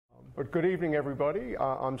Good evening, everybody.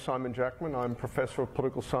 I'm Simon Jackman. I'm Professor of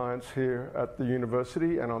Political Science here at the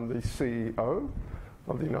university, and I'm the CEO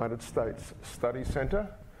of the United States Study Centre.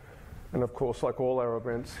 And of course, like all our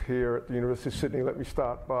events here at the University of Sydney, let me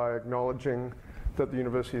start by acknowledging that the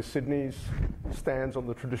University of Sydney stands on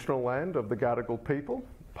the traditional land of the Gadigal people,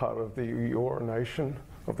 part of the Eora Nation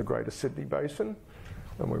of the Greater Sydney Basin,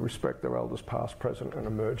 and we respect their elders past, present and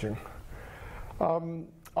emerging.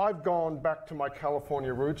 I've gone back to my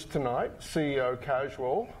California roots tonight, CEO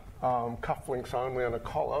casual, cufflinks only and a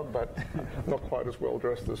collar, but not quite as well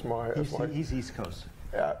dressed as my... He's East Coast.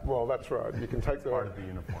 Well, that's right. You can take part of the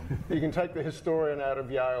uniform. You can take the historian out of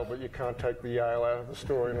Yale, but you can't take the Yale out of the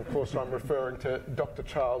story. And of course, I'm referring to Dr.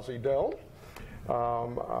 Charles Edel,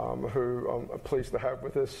 who I'm pleased to have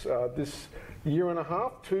with us this year and a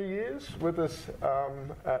half, 2 years with us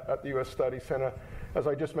at the US Study Centre. As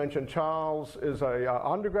I just mentioned, Charles is an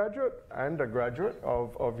undergraduate and a graduate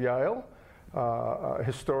of Yale, a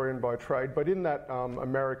historian by trade, but in that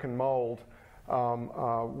American mould,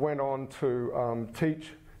 went on to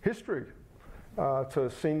teach history to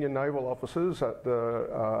senior naval officers at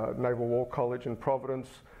the Naval War College in Providence,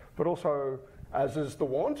 but also, as is the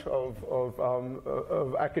wont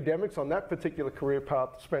of academics on that particular career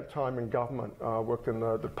path, spent time in government, worked in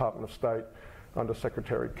the Department of State under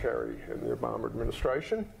Secretary Kerry in the Obama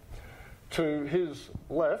administration. To his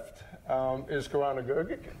left is Gorana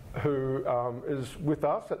Grgic, who is with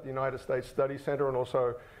us at the United States Study Centre and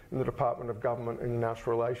also in the Department of Government and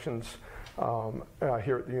International Relations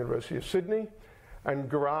here at the University of Sydney. And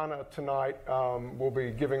Gorana tonight will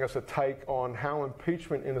be giving us a take on how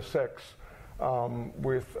impeachment intersects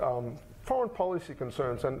with foreign policy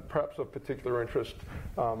concerns and perhaps of particular interest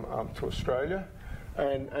to Australia.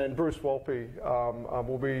 And Bruce Wolpe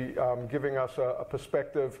will be giving us a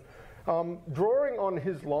perspective drawing on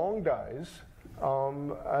his long days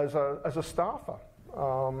as a staffer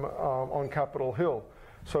on Capitol Hill.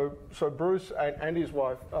 So Bruce and his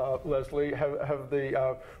wife, Leslie, have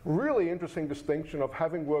the really interesting distinction of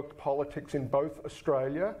having worked politics in both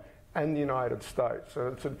Australia and the United States. So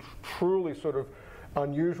it's a truly sort of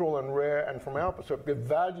unusual and rare, and from our perspective,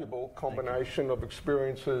 valuable combination of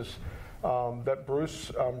experiences that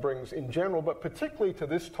Bruce brings in general, but particularly to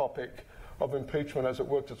this topic of impeachment as it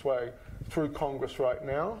works its way through Congress right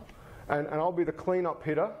now. And I'll be the clean-up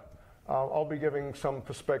hitter. I'll be giving some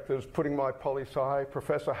perspectives, putting my poli-sci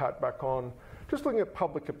professor hat back on, just looking at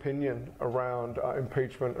public opinion around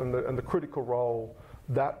impeachment and the critical role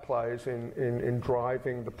that plays in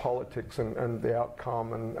driving the politics and the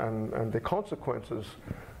outcome and the consequences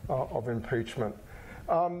of impeachment.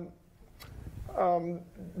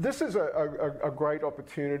 This is a great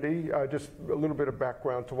opportunity. Just a little bit of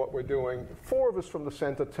background to what we're doing. 4 of us from the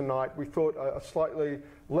centre tonight. We thought a slightly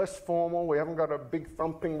less formal. We haven't got a big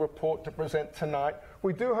thumping report to present tonight.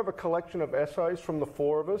 We do have a collection of essays from the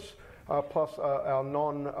 4 of us, plus our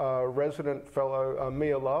non-resident fellow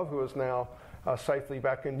Mia Love, who is now safely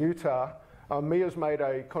back in Utah. Mia's made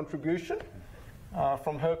a contribution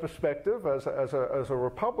from her perspective as a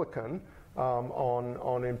Republican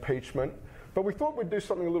on impeachment. But we thought we'd do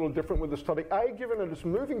something a little different with this topic. Given that it's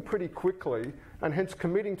moving pretty quickly, and hence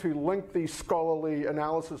committing to lengthy scholarly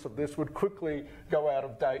analysis of this would quickly go out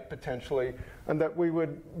of date potentially, and that we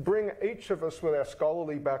would bring each of us with our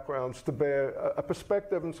scholarly backgrounds to bear a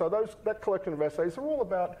perspective. And so that collection of essays are all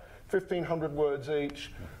about 1,500 words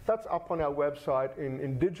each. That's up on our website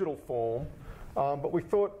in digital form. But we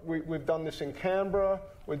thought we've done this in Canberra.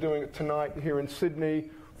 We're doing it tonight here in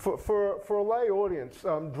Sydney. For a lay audience,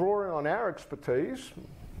 drawing on our expertise,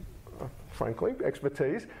 frankly,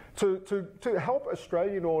 to help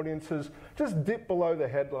Australian audiences just dip below the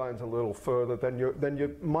headlines a little further than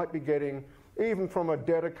you might be getting even from a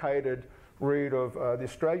dedicated read of the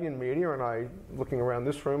Australian media. And looking around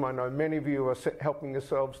this room, I know many of you are helping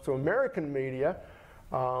yourselves to American media,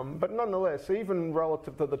 but nonetheless, even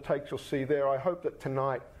relative to the takes you'll see there, I hope that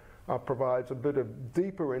tonight provides a bit of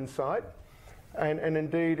deeper insight. And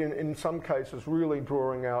indeed, in some cases, really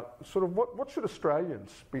drawing out sort of what should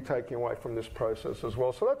Australians be taking away from this process as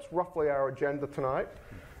well. So that's roughly our agenda tonight.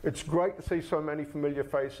 It's great to see so many familiar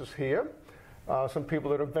faces here. Some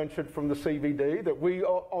people that have ventured from the CBD, that we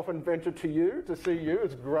often venture to see you.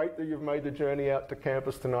 It's great that you've made the journey out to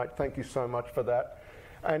campus tonight. Thank you so much for that.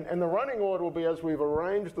 And the running order will be as we've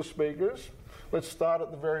arranged the speakers. Let's start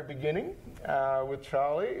at the very beginning with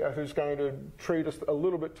Charlie, who's going to treat us a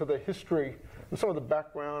little bit to the history and some of the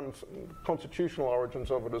background, constitutional origins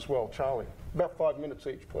of it as well. Charlie, about 5 minutes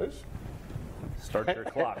each, please. Start your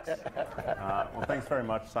clocks. Well, thanks very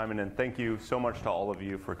much, Simon, and thank you so much to all of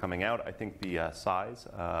you for coming out. I think the size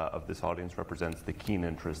of this audience represents the keen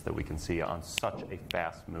interest that we can see on such a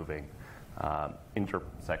fast-moving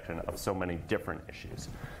intersection of so many different issues.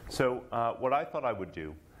 So what I thought I would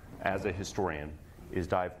do as a historian is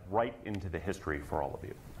dive right into the history for all of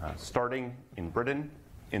you, starting in Britain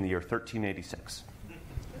in the year 1386.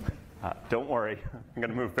 Don't worry, I'm going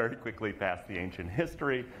to move very quickly past the ancient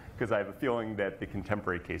history because I have a feeling that the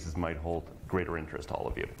contemporary cases might hold greater interest to all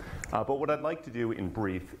of you. But what I'd like to do in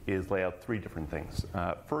brief is lay out three different things.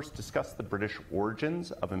 First, discuss the British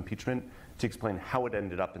origins of impeachment to explain how it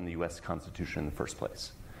ended up in the US Constitution in the first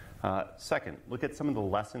place. Second, look at some of the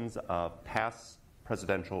lessons of past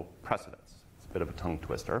presidential precedents. It's a bit of a tongue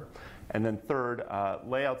twister. And then third,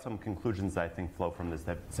 lay out some conclusions that I think flow from this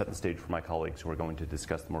that set the stage for my colleagues who are going to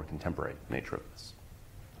discuss the more contemporary nature of this.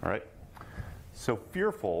 All right? So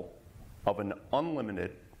fearful of an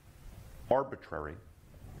unlimited, arbitrary,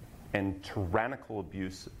 and tyrannical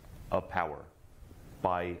abuse of power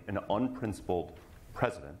by an unprincipled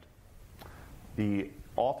president, the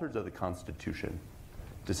authors of the Constitution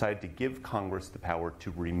decided to give Congress the power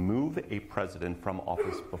to remove a president from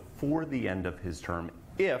office before the end of his term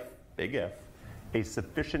if, big if, a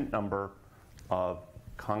sufficient number of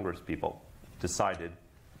Congresspeople decided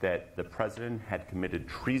that the president had committed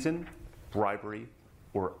treason, bribery,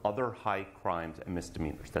 or other high crimes and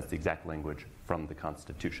misdemeanors. That's the exact language from the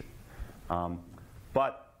Constitution.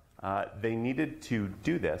 But they needed to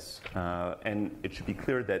do this, and it should be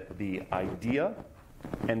clear that the idea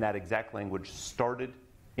and that exact language started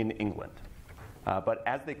in England. But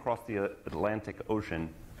as they crossed the Atlantic Ocean,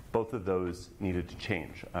 both of those needed to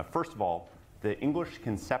change. First of all, the English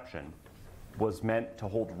conception was meant to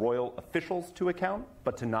hold royal officials to account,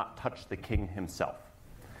 but to not touch the king himself.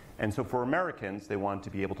 And so for Americans, they wanted to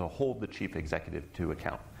be able to hold the chief executive to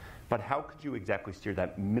account. But how could you exactly steer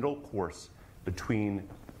that middle course between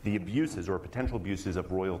the abuses or potential abuses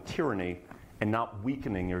of royal tyranny and not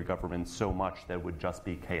weakening your government so much that it would just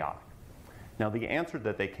be chaotic? Now, the answer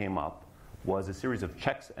that they came up was a series of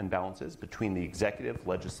checks and balances between the executive,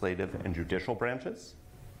 legislative, and judicial branches.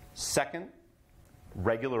 Second,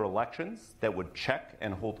 regular elections that would check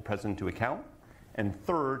and hold the president to account. And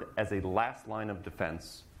third, as a last line of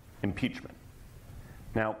defense, impeachment.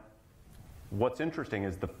 Now, what's interesting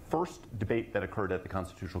is the first debate that occurred at the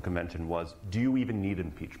Constitutional Convention was, do you even need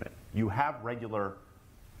impeachment? You have regular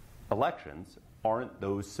elections. Aren't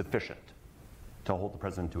those sufficient to hold the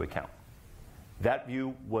president to account? That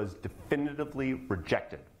view was definitively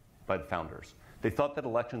rejected by the founders. They thought that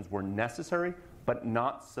elections were necessary, but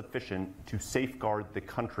not sufficient to safeguard the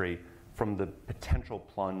country from the potential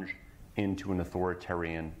plunge into an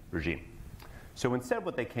authoritarian regime. So instead,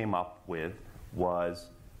 what they came up with was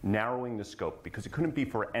narrowing the scope, because it couldn't be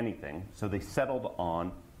for anything. So they settled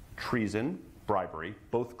on treason, bribery,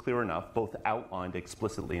 both clear enough, both outlined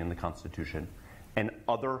explicitly in the Constitution, and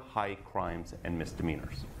other high crimes and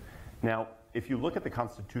misdemeanors. Now, if you look at the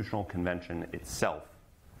Constitutional Convention itself,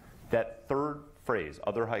 that third phrase,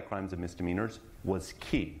 other high crimes and misdemeanors, was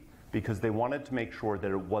key, because they wanted to make sure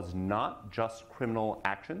that it was not just criminal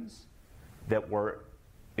actions that were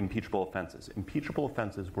impeachable offenses. Impeachable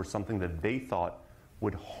offenses were something that they thought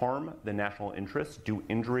would harm the national interest, do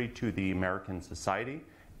injury to the American society,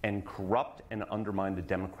 and corrupt and undermine the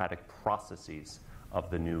democratic processes of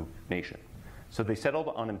the new nation. So they settled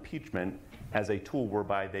on impeachment as a tool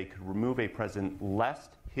whereby they could remove a president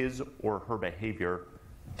lest his or her behavior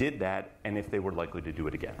did that, and if they were likely to do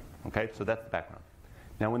it again. Okay, so that's the background.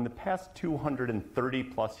 Now, in the past 230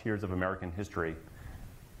 plus years of American history,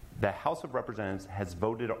 the House of Representatives has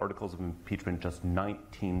voted articles of impeachment just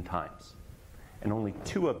 19 times. And only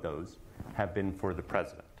 2 of those have been for the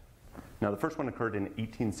president. Now, the first one occurred in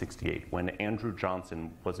 1868 when Andrew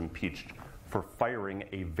Johnson was impeached for firing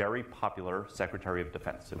a very popular Secretary of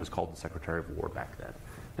Defense. It was called the Secretary of War back then.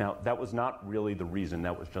 Now, that was not really the reason,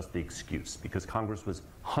 that was just the excuse, because Congress was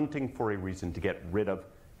hunting for a reason to get rid of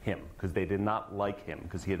him, because they did not like him,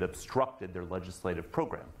 because he had obstructed their legislative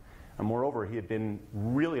program. And moreover, he had been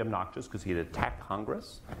really obnoxious because he had attacked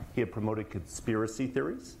Congress, he had promoted conspiracy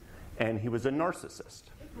theories, and he was a narcissist.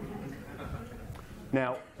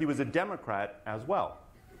 Now, he was a Democrat as well.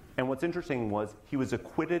 And what's interesting was he was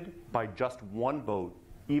acquitted by just 1 vote,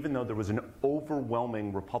 even though there was an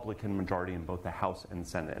overwhelming Republican majority in both the House and the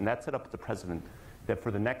Senate. And that set up the precedent that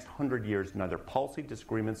for the next 100 years, neither policy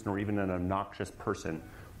disagreements nor even an obnoxious person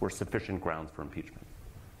were sufficient grounds for impeachment.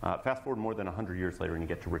 Fast forward more than 100 years later, and you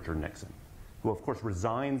get to Richard Nixon, who, of course,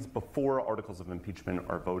 resigns before articles of impeachment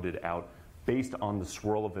are voted out, based on the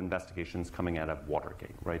swirl of investigations coming out of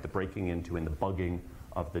Watergate, right? The breaking into and the bugging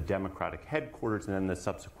of the Democratic headquarters and then the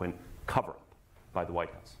subsequent cover-up by the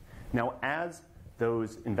White House. Now, as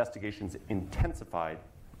those investigations intensified,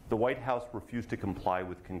 the White House refused to comply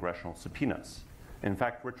with congressional subpoenas. In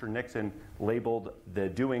fact, Richard Nixon labeled the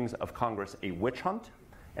doings of Congress a witch hunt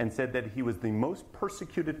and said that he was the most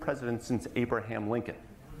persecuted president since Abraham Lincoln.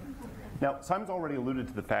 Now, Simon's already alluded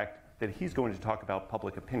to the fact that he's going to talk about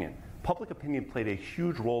public opinion. Public opinion played a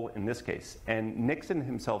huge role in this case, and Nixon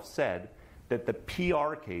himself said that the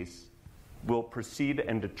PR case will precede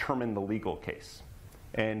and determine the legal case.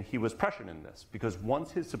 And he was prescient in this, because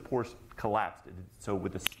once his support collapsed, it did so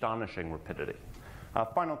with astonishing rapidity.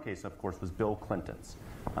 Final case, of course, was Bill Clinton's,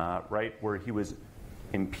 right, where he was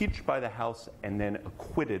impeached by the House and then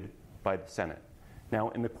acquitted by the Senate. Now,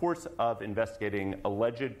 in the course of investigating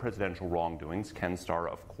alleged presidential wrongdoings, Ken Starr,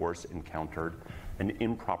 of course, encountered an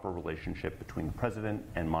improper relationship between the president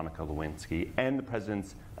and Monica Lewinsky and the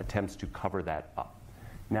president's attempts to cover that up.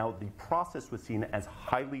 Now, the process was seen as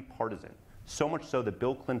highly partisan, so much so that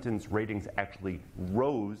Bill Clinton's ratings actually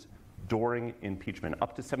rose during impeachment,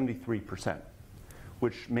 up to 73%,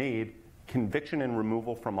 which made conviction and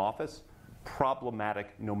removal from office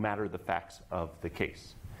problematic no matter the facts of the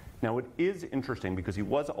case. Now, it is interesting because he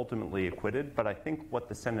was ultimately acquitted, but I think what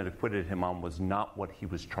the Senate acquitted him on was not what he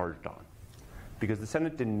was charged on. Because the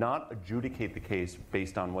Senate did not adjudicate the case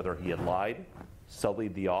based on whether he had lied,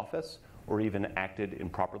 sullied the office, or even acted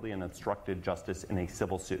improperly and obstructed justice in a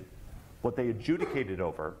civil suit. What they adjudicated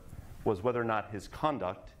over was whether or not his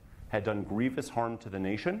conduct had done grievous harm to the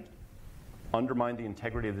nation, undermined the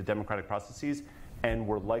integrity of the democratic processes, and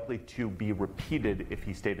were likely to be repeated if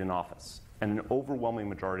he stayed in office. And an overwhelming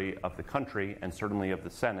majority of the country, and certainly of the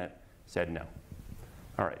Senate, said no.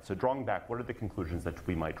 All right, so drawing back, what are the conclusions that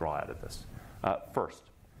we might draw out of this? First,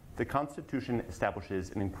 the Constitution establishes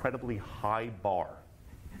an incredibly high bar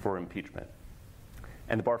for impeachment,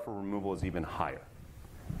 and the bar for removal is even higher.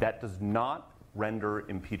 That does not render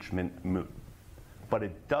impeachment moot, but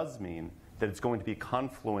it does mean that it's going to be a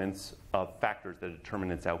confluence of factors that determine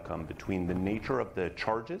its outcome between the nature of the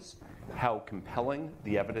charges, how compelling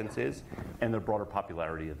the evidence is, and the broader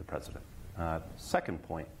popularity of the president. Second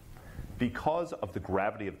point, because of the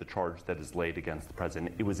gravity of the charge that is laid against the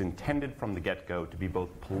president, it was intended from the get-go to be both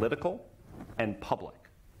political and public.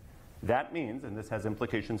 That means, and this has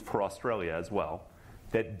implications for Australia as well,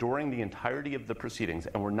 that during the entirety of the proceedings,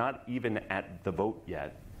 and we're not even at the vote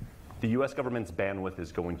yet, the US government's bandwidth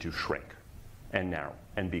is going to shrink and narrow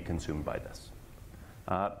and be consumed by this.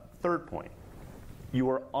 Third point, you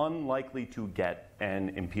are unlikely to get an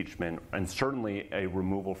impeachment and certainly a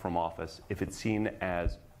removal from office if it's seen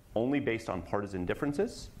as only based on partisan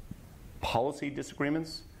differences, policy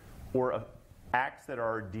disagreements, or acts that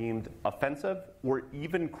are deemed offensive or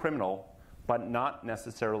even criminal, but not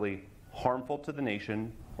necessarily harmful to the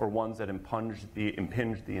nation or ones that impinge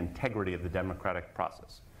the integrity of the democratic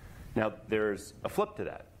process. Now, there's a flip to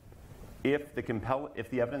that. If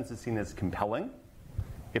the evidence is seen as compelling,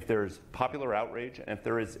 if there's popular outrage, and if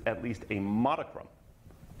there is at least a modicum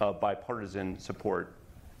of bipartisan support,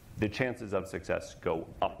 the chances of success go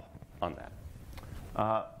up on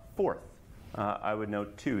that. Fourth, I would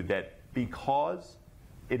note, too, that because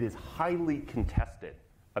it is highly contested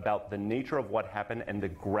about the nature of what happened and the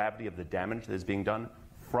gravity of the damage that is being done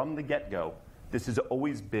from the get-go, this has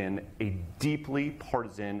always been a deeply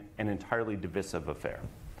partisan and entirely divisive affair.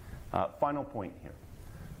 Final point here,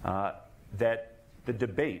 that the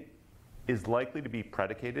debate is likely to be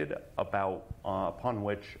predicated upon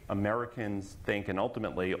which Americans think, and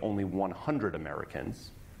ultimately only 100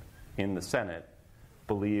 Americans in the Senate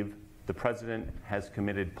believe the president has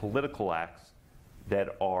committed political acts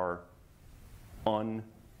that are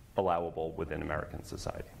unallowable within American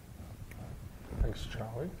society. Thanks,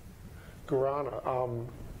 Charlie. Gorana,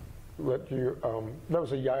 that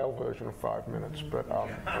was a Yale version of 5 minutes, but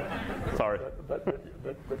sorry.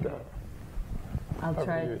 I'll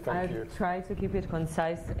try to keep it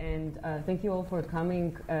concise, and thank you all for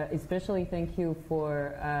coming. Especially thank you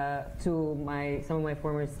to some of my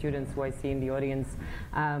former students who I see in the audience,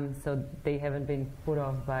 so they haven't been put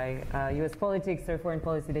off by U.S. politics or foreign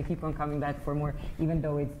policy. They keep on coming back for more, even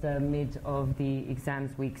though it's the mid of the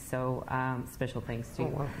exams week. So special thanks to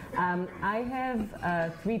you. I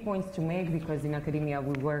have 3 points to make because in academia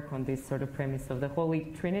we work on this sort of premise of the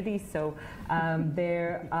Holy Trinity. So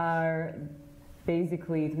there are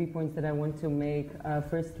basically 3 points that I want to make.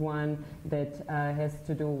 First one that has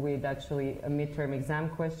to do with actually a midterm exam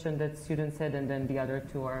question that students had, and then the other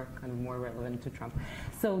two are kind of more relevant to Trump.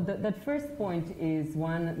 So that first point is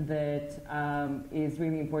one that is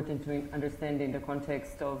really important to understand in the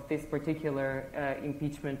context of this particular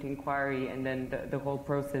impeachment inquiry and then the whole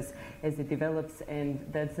process as it develops, and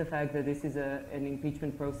that's the fact that this is an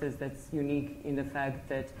impeachment process that's unique in the fact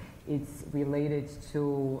that it's related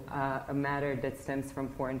to a matter that stems from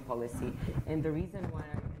foreign policy. And the reason why,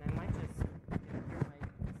 and I might just hear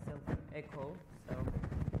myself echo, so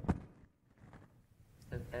is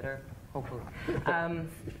that better? Hopefully.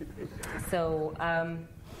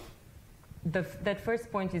 That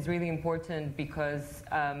first point is really important because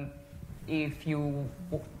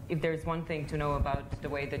if there's one thing to know about the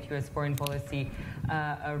way that U.S. foreign policy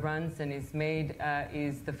runs and is made,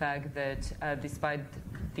 is the fact that despite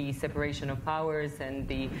the separation of powers and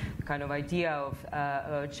the kind of idea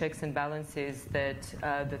of checks and balances that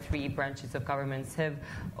the three branches of governments have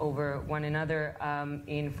over one another,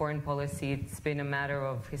 in foreign policy it's been a matter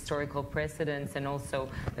of historical precedents and also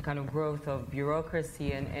the kind of growth of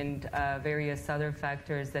bureaucracy and various other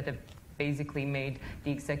factors that have basically made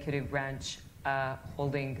the executive branch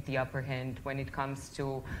holding the upper hand when it comes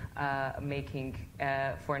to making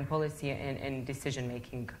foreign policy and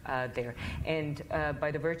decision-making there. And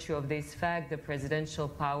by the virtue of this fact, the presidential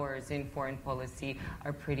powers in foreign policy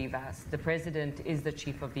are pretty vast. The president is the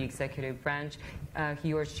chief of the executive branch.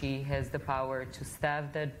 He or she has the power to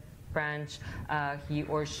staff that branch. He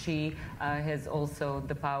or she has also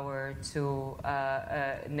the power to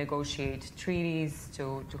negotiate treaties,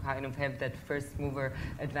 to kind of have that first mover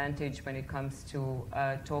advantage when it comes to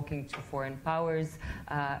talking to foreign powers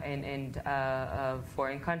and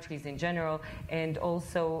foreign countries in general, and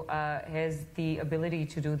also has the ability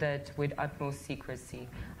to do that with utmost secrecy,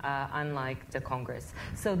 unlike the Congress.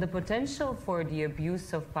 So the potential for the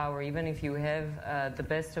abuse of power, even if you have the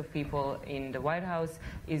best of people in the White House,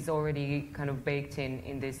 is already kind of baked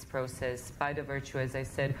in this process by the virtue, as I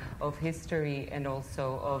said, of history and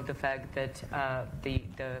also of the fact that the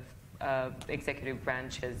executive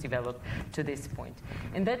branch has developed to this point.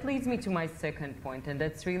 And that leads me to my second point, and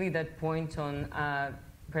that's really that point on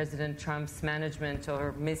President Trump's management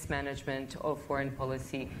or mismanagement of foreign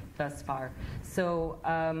policy thus far. So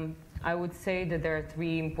I would say that there are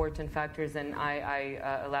three important factors, and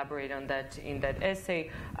I elaborate on that in that essay,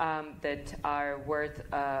 that are worth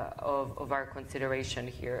of our consideration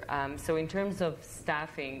here. So in terms of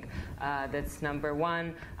staffing, that's number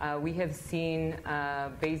one. We have seen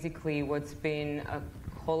basically what's been a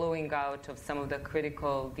hollowing out of some of the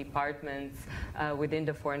critical departments within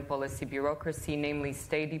the foreign policy bureaucracy, namely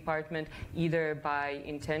State Department, either by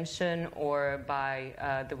intention or by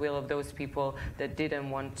the will of those people that didn't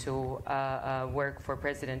want to work for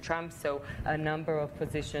President Trump. So a number of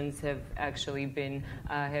positions have actually been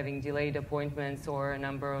having delayed appointments, or a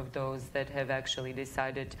number of those that have actually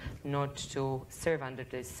decided not to serve under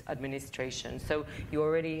this administration. So you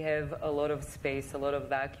already have a lot of space, a lot of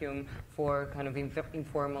vacuum for kind of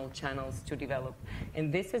informal channels to develop.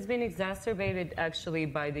 And this has been exacerbated actually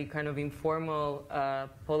by the kind of informal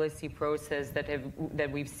policy process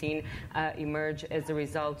that we've seen emerge as a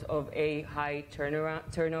result of a high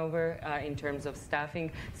turnover in terms of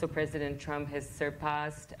staffing. So President Trump has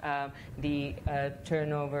surpassed the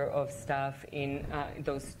turnover of staff in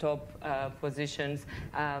those top positions.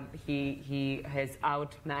 He has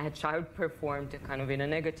outperformed kind of in a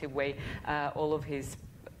negative way all of his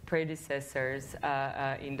predecessors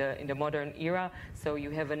in the modern era. So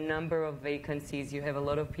you have a number of vacancies. You have a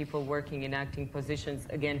lot of people working in acting positions,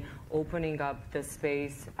 again, opening up the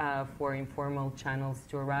space for informal channels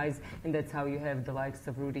to arise. And that's how you have the likes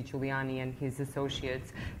of Rudy Giuliani and his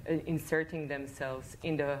associates inserting themselves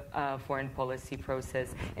in the foreign policy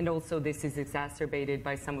process. And also this is exacerbated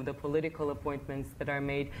by some of the political appointments that are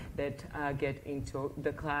made that get into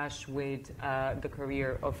the clash with the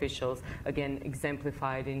career officials, again,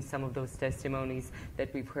 exemplified in some of those testimonies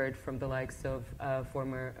that we've heard from the likes of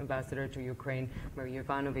former ambassador to Ukraine, Marie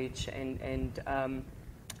Yovanovitch, and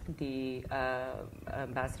the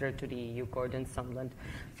ambassador to the EU, Gordon Sondland.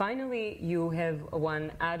 Finally, you have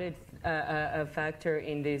one added factor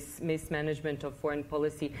in this mismanagement of foreign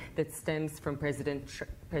policy that stems from President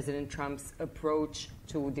President Trump's approach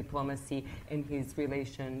to diplomacy and his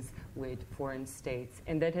relations with foreign states.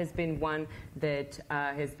 And that has been one that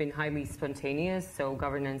has been highly spontaneous, so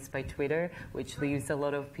governance by Twitter, which leaves a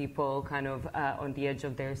lot of people kind of on the edge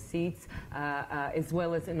of their seats, as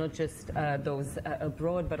well as not just those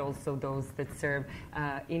abroad, but also those that serve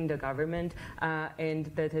in the government. And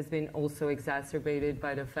that has been also exacerbated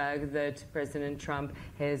by the fact that President Trump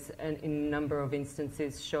has, in a number of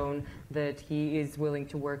instances, shown that he is willing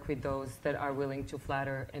to work with those that are willing to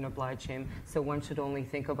flatter and oblige him. So one should only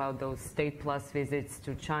think about those state-plus visits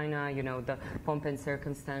to China, you know, the pomp and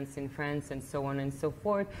circumstance in France, and so on and so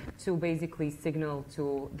forth, to basically signal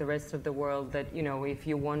to the rest of the world that, you know, if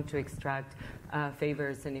you want to extract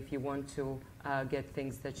favors and if you want to get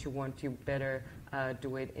things that you want, you better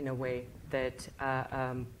do it in a way that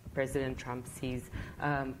President Trump sees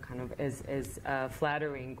kind of as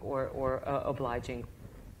flattering or obliging.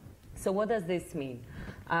 So what does this mean?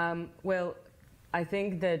 Well, I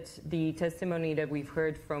think that the testimony that we've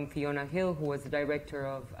heard from Fiona Hill, who was the director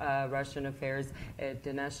of Russian affairs at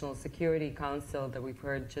the National Security Council that we've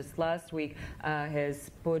heard just last week,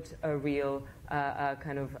 has put a real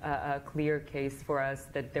kind of clear case for us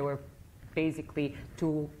that there were basically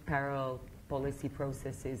two parallel policy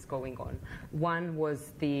processes going on. One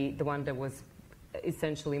was the one that was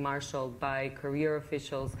essentially marshaled by career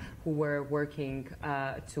officials who were working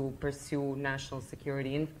to pursue national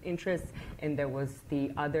security interests, and there was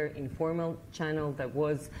the other informal channel that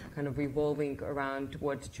was kind of revolving around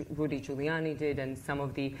what Rudy Giuliani did and some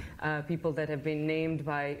of the people that have been named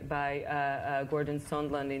by Gordon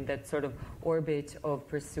Sondland in that sort of orbit of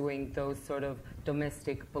pursuing those sort of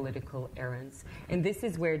domestic political errands. And this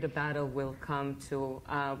is where the battle will come to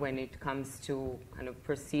when it comes to kind of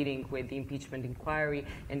proceeding with the impeachment inquiry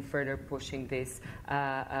and further pushing this,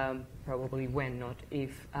 probably when, not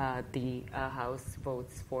if, the House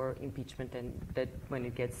votes for impeachment and that when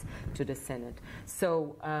it gets to the Senate.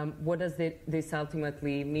 So what does this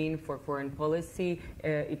ultimately mean for foreign policy?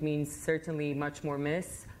 It means certainly much more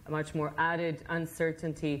mess, much more added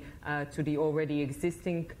uncertainty to the already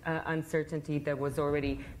existing uncertainty that was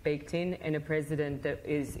already baked in, and a president that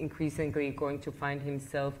is increasingly going to find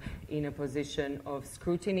himself in a position of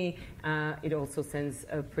scrutiny. It also sends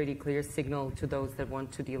a pretty clear signal to those that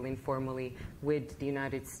want to deal informally with the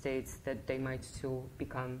United States that they might too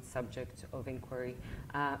become subject of inquiry.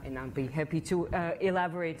 And I'll be happy to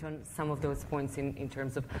elaborate on some of those points in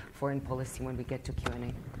terms of foreign policy when we get to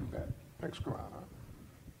Q&A. Thanks, Gorana.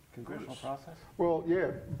 Congressional process? Well, yeah,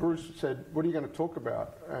 Bruce said, what are you going to talk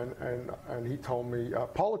about? And he told me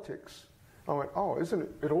politics. I went, oh,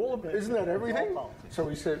 isn't that everything? So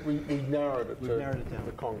he said, we narrowed it down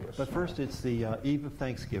to Congress. But first, it's the eve of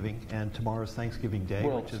Thanksgiving, and tomorrow's Thanksgiving Day,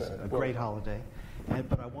 which is a great holiday.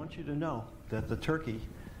 But I want you to know that the turkey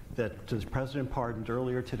that the president pardoned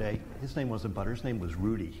earlier today, his name wasn't Butter, his name was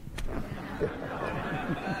Rudy.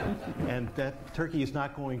 And that turkey is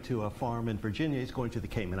not going to a farm in Virginia, he's going to the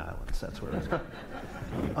Cayman Islands. That's where it's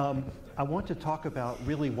going. I want to talk about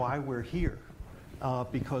really why we're here,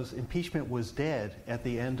 because impeachment was dead at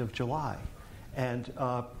the end of July. And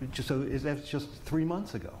so that's just 3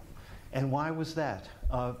 months ago. And why was that?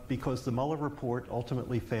 Because the Mueller report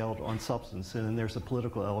ultimately failed on substance, and then there's a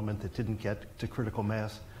political element that didn't get to critical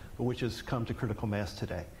mass, but which has come to critical mass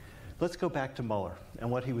today. Let's go back to Mueller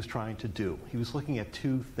and what he was trying to do. He was looking at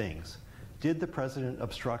two things. Did the president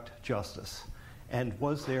obstruct justice? And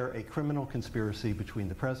was there a criminal conspiracy between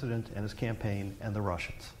the president and his campaign and the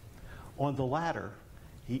Russians? On the latter,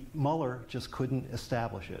 Mueller just couldn't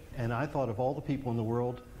establish it. And I thought of all the people in the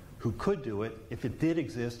world who could do it, if it did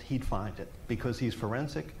exist, he'd find it, because he's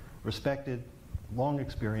forensic, respected, long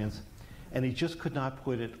experience, and he just could not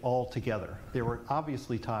put it all together. There were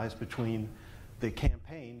obviously ties between the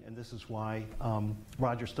campaign, and this is why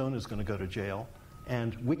Roger Stone is going to go to jail,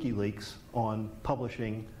 and WikiLeaks on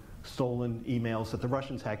publishing stolen emails that the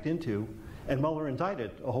Russians hacked into, and Mueller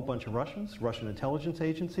indicted a whole bunch of Russians, Russian intelligence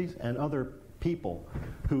agencies, and other people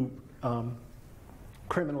who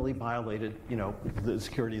criminally violated, the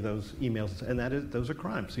security of those emails, and those are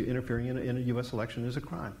crimes. So interfering in a U.S. election is a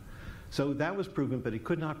crime. So that was proven, but he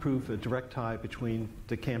could not prove a direct tie between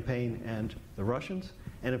the campaign and the Russians.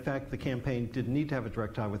 And in fact, the campaign didn't need to have a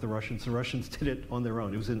direct tie with the Russians. The Russians did it on their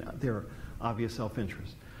own. It was in their obvious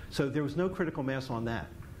self-interest. So there was no critical mass on that.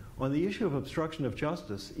 On the issue of obstruction of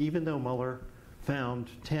justice, even though Mueller found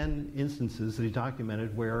 10 instances that he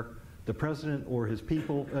documented where the president or his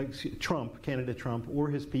people, candidate Trump, or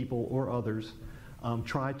his people or others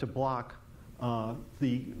tried to block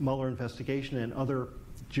the Mueller investigation and other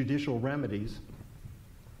judicial remedies,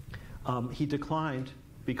 he declined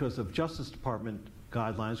because of Justice Department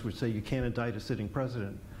guidelines, which say you can't indict a sitting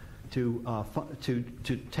president, to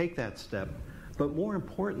take that step. But more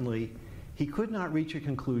importantly, he could not reach a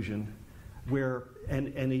conclusion where,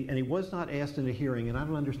 and he was not asked in a hearing, and I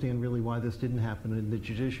don't understand really why this didn't happen in the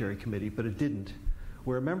Judiciary Committee, but it didn't,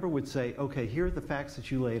 where a member would say, okay, here are the facts that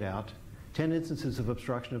you laid out, 10 instances of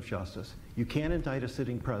obstruction of justice. You can't indict a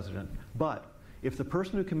sitting president, but if the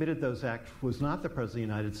person who committed those acts was not the President of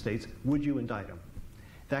the United States, would you indict him?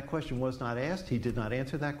 That question was not asked. He did not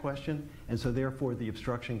answer that question, and so therefore the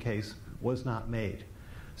obstruction case was not made.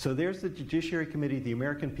 So there's the Judiciary Committee, the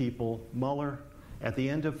American people, Mueller, at the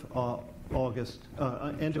end of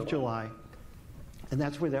July, and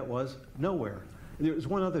that's where that was, nowhere. There was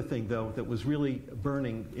one other thing, though, that was really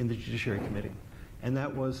burning in the Judiciary Committee, and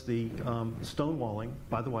that was the stonewalling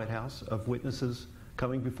by the White House of witnesses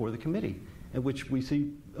coming before the committee, in which we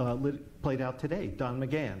see played out today. Don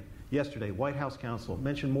McGahn, yesterday, White House counsel,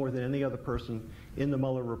 mentioned more than any other person in the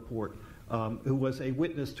Mueller report, who was a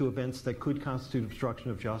witness to events that could constitute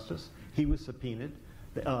obstruction of justice. He was subpoenaed.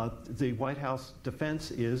 The White House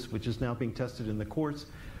defense is, which is now being tested in the courts,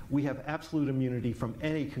 we have absolute immunity from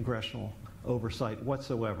any congressional oversight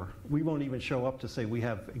whatsoever. We won't even show up to say we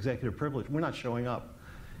have executive privilege. We're not showing up.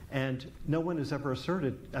 And no one has ever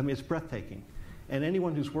asserted, I mean, it's breathtaking. And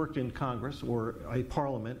anyone who's worked in Congress or a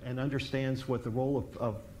parliament and understands what the role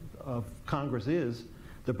of Congress is,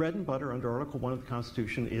 the bread and butter under Article 1 of the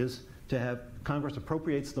Constitution is to have Congress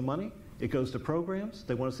appropriates the money, it goes to programs,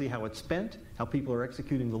 they want to see how it's spent, how people are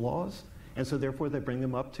executing the laws, and so therefore they bring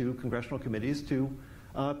them up to congressional committees to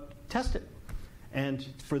test it. And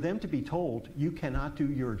for them to be told, you cannot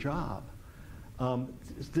do your job,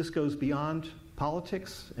 this goes beyond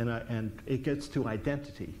politics, and it gets to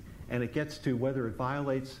identity. And it gets to whether it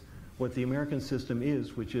violates what the American system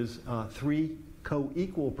is, which is 3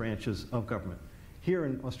 co-equal branches of government. Here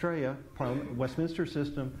in Australia, Westminster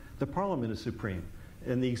system, the Parliament is supreme.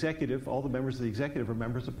 And the executive, all the members of the executive are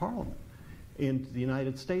members of Parliament. In the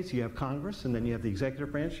United States, you have Congress, and then you have the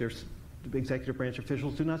executive branch. The executive branch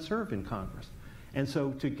officials do not serve in Congress. And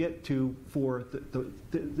so to get to, for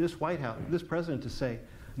this White House, this president to say,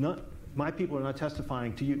 my people are not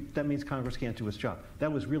testifying to you, that means Congress can't do its job.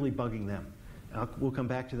 That was really bugging them. We'll come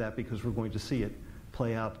back to that because we're going to see it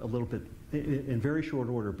play out a little bit in very short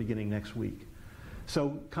order beginning next week.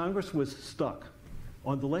 So Congress was stuck.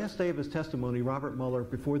 On the last day of his testimony, Robert Mueller,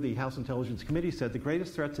 before the House Intelligence Committee, said the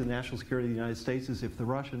greatest threat to the national security of the United States is if the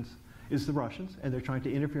Russians, and they're trying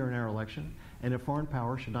to interfere in our election, and a foreign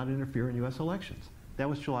power should not interfere in U.S. elections. That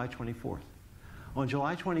was July 24th. On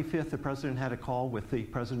July 25th, the president had a call with the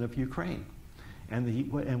president of Ukraine.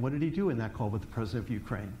 And what did he do in that call with the president of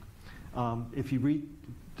Ukraine? If you read,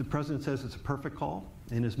 the president says it's a perfect call.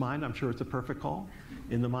 In his mind, I'm sure it's a perfect call.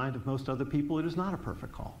 In the mind of most other people, it is not a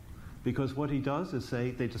perfect call. Because what he does is say,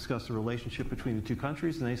 they discuss the relationship between the two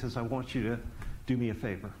countries, and he says, I want you to do me a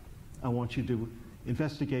favor. I want you to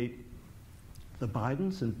investigate the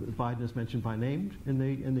Bidens, and Biden is mentioned by name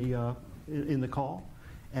in the call.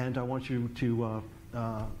 And I want you to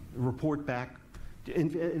report back,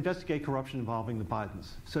 investigate corruption involving the Bidens.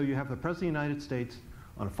 So you have the President of the United States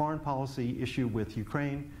on a foreign policy issue with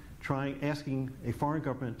Ukraine, asking a foreign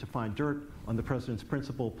government to find dirt on the President's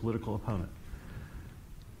principal political opponent.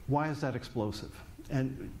 Why is that explosive?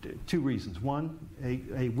 And 2 reasons. One,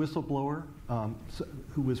 a whistleblower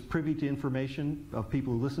who was privy to information of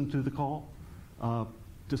people who listened to the call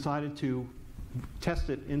decided to test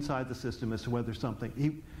it inside the system as to whether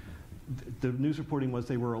something, the news reporting was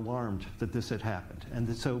they were alarmed that this had happened.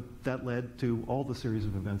 And so that led to all the series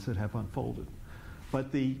of events that have unfolded.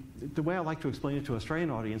 But the way I like to explain it to Australian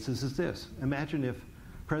audiences is this. Imagine if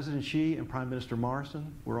President Xi and Prime Minister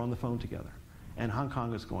Morrison were on the phone together and Hong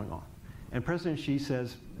Kong is going on. And President Xi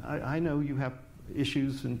says, I know you have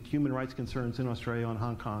issues and human rights concerns in Australia on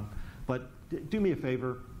Hong Kong, but do me a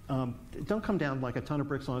favor, don't come down like a ton of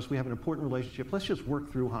bricks on us. We have an important relationship. Let's just work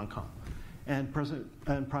through Hong Kong. And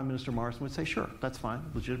Prime Minister Morrison would say, sure, that's fine,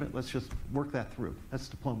 legitimate. Let's just work that through. That's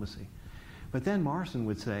diplomacy. But then Morrison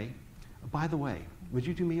would say, by the way, would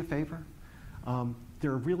you do me a favor?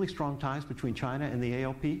 There are really strong ties between China and the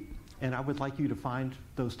ALP, and I would like you to find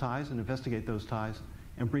those ties and investigate those ties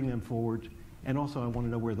and bring them forward. And also, I want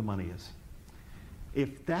to know where the money is.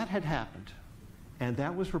 If that had happened, and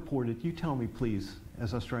that was reported, you tell me, please,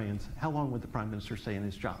 as Australians, how long would the Prime Minister stay in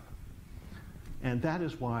his job? And that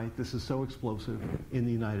is why this is so explosive in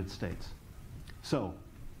the United States. So,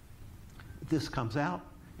 this comes out,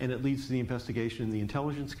 and it leads to the investigation in the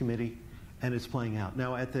Intelligence Committee, and it's playing out.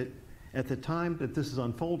 Now, at the time that this is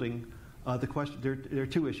unfolding, there are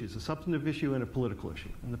 2 issues, a substantive issue and a political issue.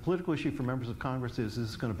 And the political issue for members of Congress is this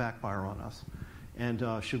is going to backfire on us.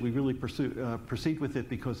 And should we really proceed with it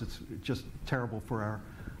because it's just terrible for our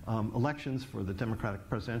elections, for the Democratic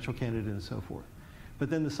presidential candidate, and so forth. But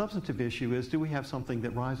then the substantive issue is, do we have something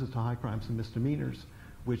that rises to high crimes and misdemeanors,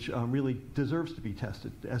 which really deserves to be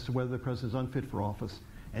tested as to whether the president is unfit for office?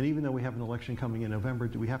 And even though we have an election coming in November,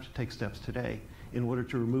 do we have to take steps today in order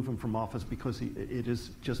to remove him from office because it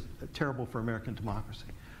is just terrible for American democracy?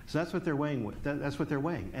 So that's what they're weighing. That's what they're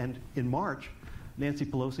weighing. And in March, Nancy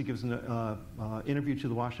Pelosi gives an interview to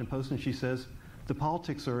the Washington Post, and she says the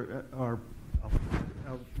politics are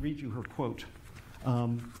I'll read you her quote.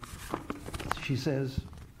 She says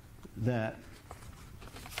that,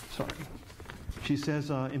 she says,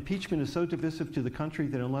 impeachment is so divisive to the country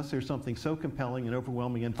that unless there's something so compelling and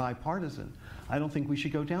overwhelming and bipartisan, I don't think we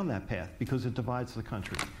should go down that path because it divides the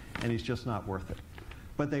country, and it's just not worth it.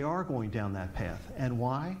 But they are going down that path. And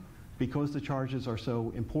why? Because the charges are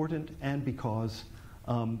so important and because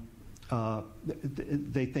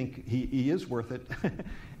they think he is worth it,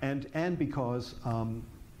 and because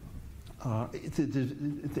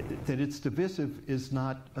that it's divisive is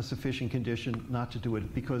not a sufficient condition not to do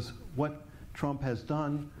it, because what Trump has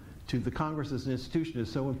done to the Congress as an institution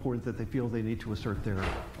is so important that they feel they need to assert their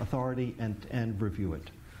authority and review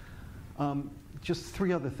it. Just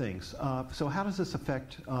three other things. So how does this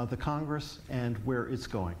affect the Congress and where it's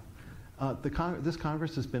going? This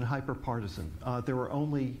Congress has been hyper-partisan.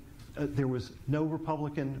 There was no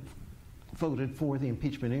Republican voted for the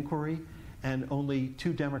impeachment inquiry, and only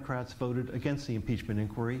 2 Democrats voted against the impeachment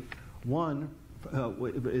inquiry. One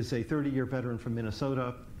is a 30-year veteran from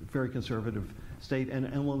Minnesota, very conservative state,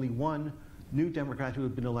 and only one new Democrat who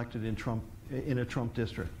had been elected in a Trump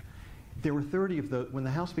district. There were 30 of those. When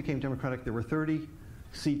the House became Democratic, there were 30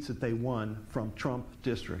 seats that they won from Trump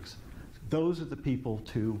districts. Those are the people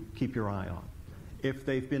to keep your eye on. If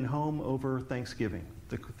they've been home over Thanksgiving,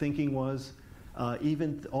 the thinking was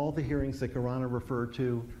even all the hearings that Gorana referred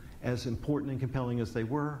to, as important and compelling as they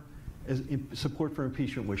were, support for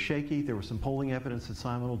impeachment was shaky. There was some polling evidence that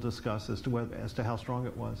Simon will discuss as to how strong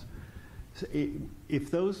it was. So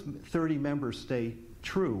if those 30 members stay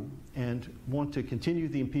true and want to continue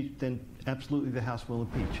the impeachment, then absolutely the House will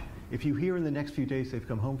impeach. If you hear in the next few days they've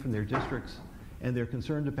come home from their districts and they're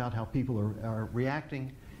concerned about how people are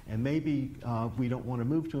reacting, and maybe we don't want to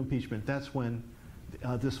move to impeachment, that's when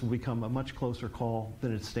this will become a much closer call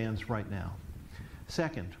than it stands right now.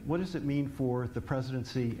 Second, what does it mean for the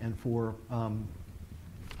presidency and for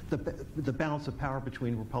the balance of power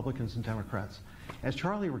between Republicans and Democrats? As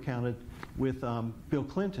Charlie recounted with Bill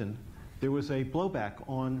Clinton, there was a blowback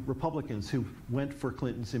on Republicans who went for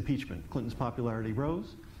Clinton's impeachment. Clinton's popularity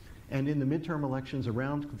rose, and in the midterm elections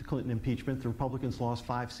around the Clinton impeachment, the Republicans lost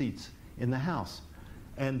 5 seats in the House.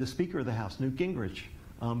 And the Speaker of the House, Newt Gingrich,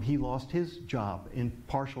 he lost his job in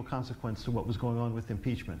partial consequence to what was going on with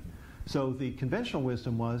impeachment. So the conventional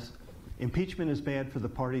wisdom was impeachment is bad for the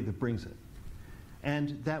party that brings it.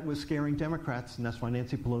 And that was scaring Democrats, and that's why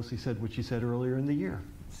Nancy Pelosi said what she said earlier in the year.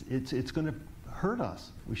 It's going to hurt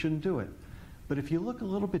us. We shouldn't do it. But if you look a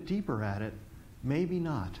little bit deeper at it, maybe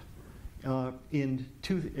not. So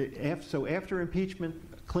after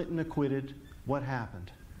impeachment, Clinton acquitted. What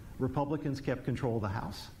happened? Republicans kept control of the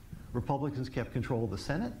House. Republicans kept control of the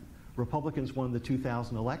Senate. Republicans won the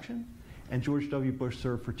 2000 election. And George W. Bush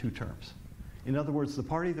served for 2 terms. In other words, the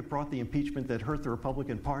party that brought the impeachment that hurt the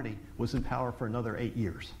Republican Party was in power for another 8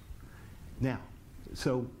 years. Now,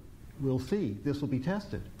 so we'll see. This will be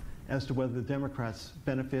tested as to whether the Democrats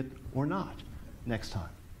benefit or not next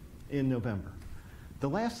time in November. The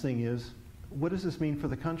last thing is, what does this mean for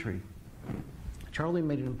the country? Charlie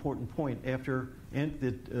made an important point. After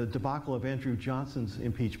the debacle of Andrew Johnson's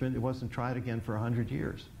impeachment, it wasn't tried again for 100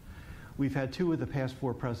 years. We've had 2 of the past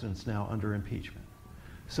 4 presidents now under impeachment.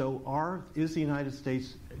 So is the United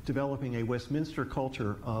States developing a Westminster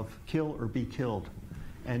culture of kill or be killed,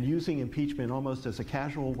 and using impeachment almost as a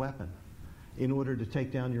casual weapon in order to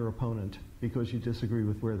take down your opponent because you disagree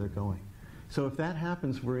with where they're going? So if that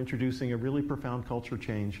happens, we're introducing a really profound culture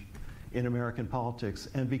change in American politics.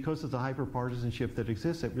 And because of the hyper-partisanship that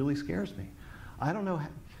exists, it really scares me. I don't know.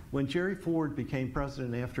 When Jerry Ford became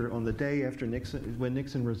president on the day after when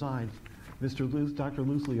Nixon resigned, Dr.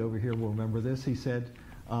 Loosley over here will remember this. He said,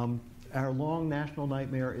 our long national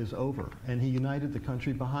nightmare is over, and he united the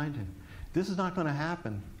country behind him. This is not going to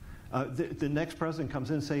happen. The next president comes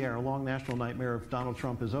in and say our long national nightmare of Donald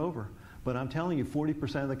Trump is over, but I'm telling you,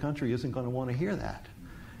 40% of the country isn't going to want to hear that.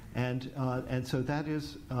 And so that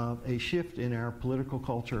is a shift in our political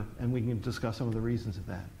culture, and we can discuss some of the reasons of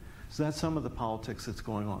that. So that's some of the politics that's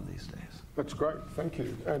going on these days. That's great, thank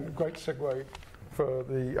you. And great segue for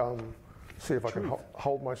the see if I can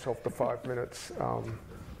hold myself to 5 minutes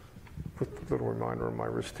with a little reminder on my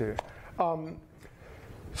wrist here.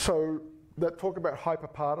 So that talk about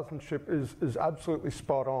hyperpartisanship is absolutely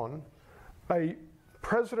spot on. A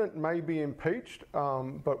president may be impeached,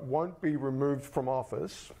 but won't be removed from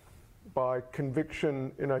office by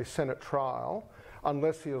conviction in a Senate trial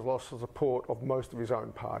unless he has lost the support of most of his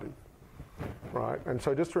own party, right? And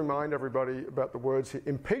so just to remind everybody about the words here,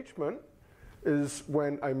 impeachment is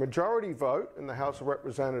when a majority vote in the House of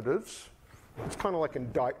Representatives, it's kind of like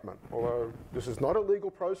indictment, although this is not a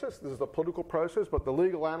legal process, this is a political process, but the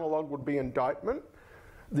legal analog would be indictment.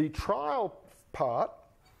 The trial part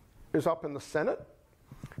is up in the Senate,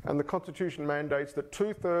 and the Constitution mandates that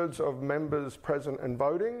 2/3 of members present and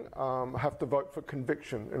voting have to vote for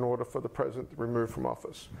conviction in order for the president to be removed from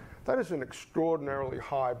office. That is an extraordinarily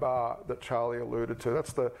high bar that Charlie alluded to.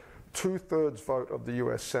 That's the 2/3 vote of the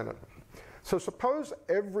US Senate. So suppose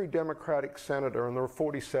every Democratic senator, and there are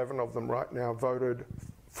 47 of them right now, voted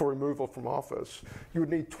for removal from office. You would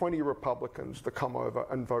need 20 Republicans to come over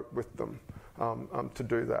and vote with them to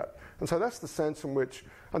do that. And so that's the sense in which,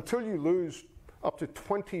 until you lose up to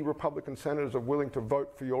 20 Republican senators are willing to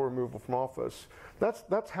vote for your removal from office,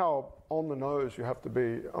 that's how on the nose you have to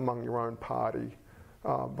be among your own party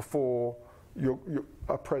before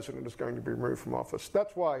a president is going to be removed from office.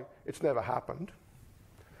 That's why it's never happened.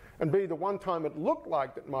 And B, the one time it looked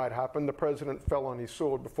like it might happen, the president fell on his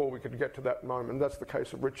sword before we could get to that moment. That's the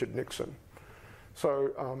case of Richard Nixon.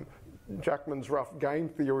 So Jackman's rough game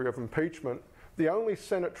theory of impeachment, the only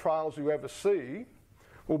Senate trials you ever see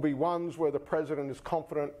will be ones where the president is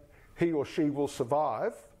confident he or she will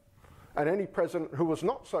survive, and any president who was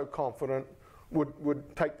not so confident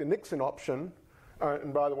would take the Nixon option,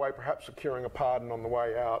 and by the way, perhaps securing a pardon on the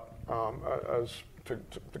way out as to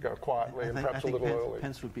go quietly and perhaps a little early.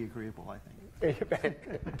 Pence would be agreeable, I think.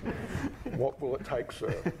 What will it take,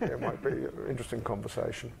 sir? It might be an interesting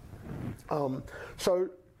conversation. So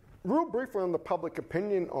real briefly on the public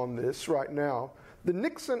opinion on this right now, the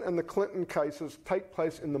Nixon and the Clinton cases take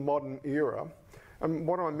place in the modern era. And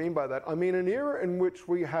what do I mean by that? I mean an era in which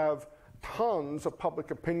we have tons of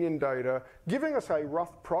public opinion data giving us a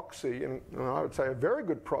rough proxy, and I would say a very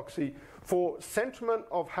good proxy, for sentiment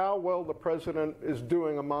of how well the president is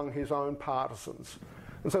doing among his own partisans.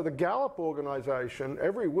 And so the Gallup organization,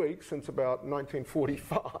 every week since about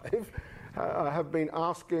 1945, have been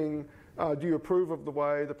asking, do you approve of the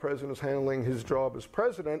way the president is handling his job as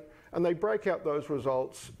president? And they break out those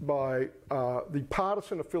results by the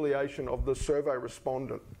partisan affiliation of the survey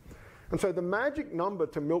respondent. And so the magic number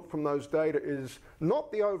to milk from those data is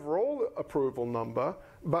not the overall approval number,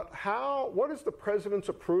 but what is the president's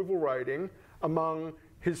approval rating among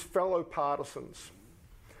his fellow partisans?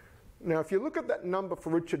 Now, if you look at that number for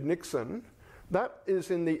Richard Nixon, that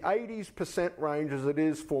is in the 80% range as it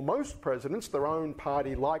is for most presidents. Their own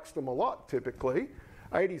party likes them a lot, typically.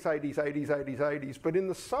 80s, 80s, 80s, 80s, 80s. But in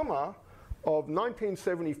the summer of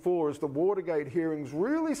 1974, as the Watergate hearings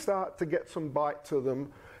really start to get some bite to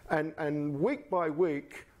them, and week by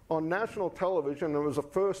week on national television, it was a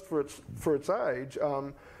first for its age,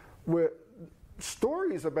 where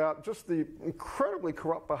stories about just the incredibly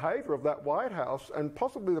corrupt behavior of that White House and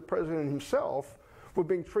possibly the president himself were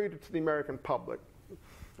being treated to the American public. It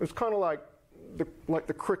was kind of like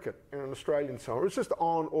the cricket in an Australian summer. It was just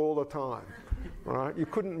on all the time, right? You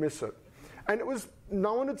couldn't miss it. And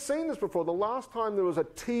no one had seen this before. The last time there was a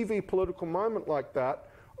TV political moment like that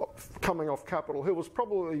coming off Capitol Hill was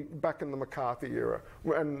probably back in the McCarthy era,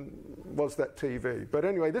 and was that TV. But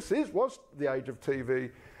anyway, was the age of TV,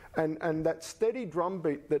 and that steady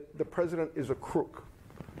drumbeat that the president is a crook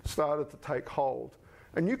started to take hold.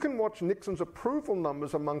 And you can watch Nixon's approval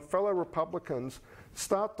numbers among fellow Republicans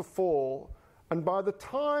start to fall, and by the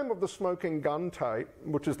time of the smoking gun tape,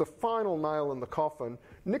 which is the final nail in the coffin,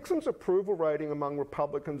 Nixon's approval rating among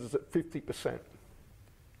Republicans is at 50%.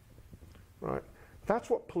 Right?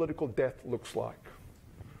 That's what political death looks like.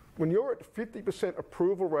 When you're at 50%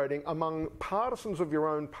 approval rating among partisans of your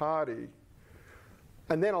own party,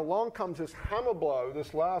 and then along comes this hammer blow,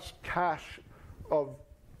 this last cache of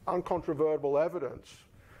uncontrovertible evidence,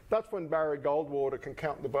 that's when Barry Goldwater can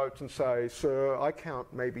count the votes and say, sir, I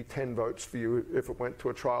count maybe 10 votes for you if it went to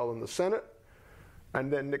a trial in the Senate.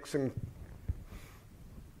 And then Nixon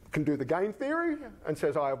can do the game theory and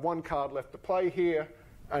says, I have one card left to play here,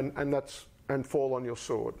 and fall on your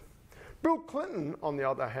sword. Bill Clinton, on the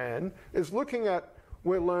other hand, is looking at,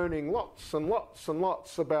 we're learning lots and lots and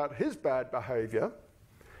lots about his bad behavior,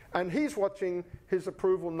 and he's watching his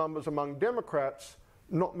approval numbers among Democrats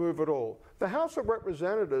not move at all. The House of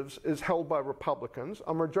Representatives is held by Republicans.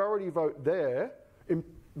 A majority vote there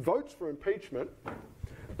votes for impeachment,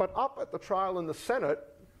 but up at the trial in the Senate,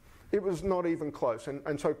 it was not even close.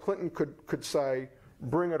 And so Clinton could say,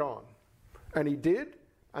 bring it on. And he did,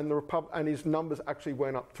 and and his numbers actually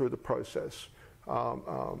went up through the process.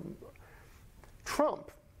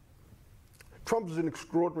 Trump is an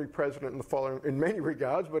extraordinary president in many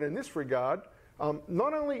regards, but in this regard,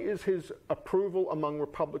 not only is his approval among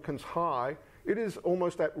Republicans high, it is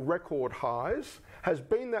almost at record highs, has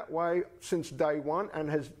been that way since day one, and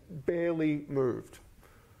has barely moved.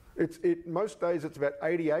 Most days it's about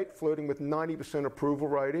 88, flirting with 90% approval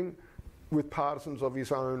rating with partisans of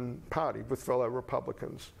his own party, with fellow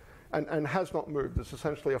Republicans, and has not moved. It's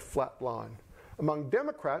essentially a flat line. Among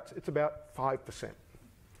Democrats, it's about 5%.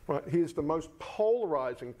 Right? He is the most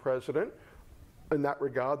polarizing president in that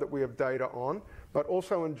regard that we have data on, but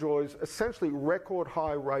also enjoys essentially record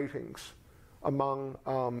high ratings among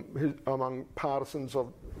partisans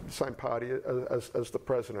of the same party as the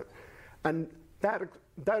president. And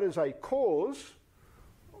that is a cause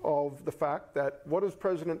of the fact that what does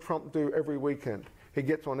President Trump do every weekend? He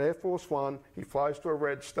gets on Air Force One, he flies to a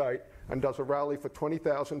red state and does a rally for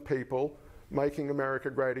 20,000 people, making America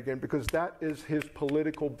great again, because that is his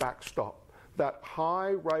political backstop. That high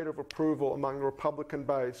rate of approval among the Republican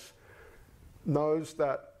base knows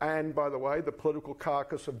that, and by the way, the political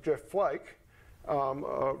carcass of Jeff Flake,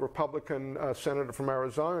 a Republican senator from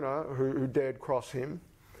Arizona who dared cross him,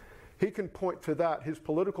 he can point to that, his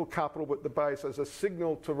political capital with the base, as a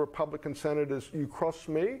signal to Republican senators, you cross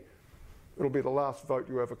me, it'll be the last vote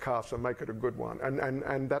you ever cast, so make it a good one.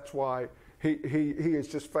 And that's why he is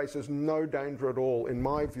just faces no danger at all, in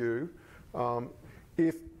my view,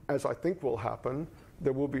 if, as I think will happen,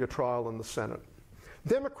 there will be a trial in the Senate.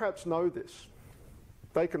 Democrats know this.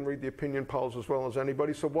 They can read the opinion polls as well as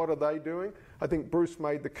anybody, so what are they doing? I think Bruce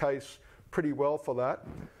made the case pretty well for that.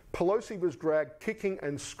 Pelosi was dragged kicking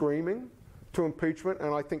and screaming to impeachment,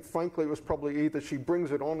 and I think, frankly, it was probably either she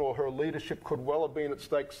brings it on or her leadership could well have been at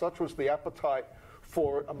stake. Such was the appetite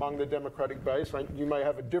for it among the Democratic base. You may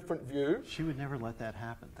have a different view. She would never let that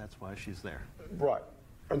happen. That's why she's there. Right.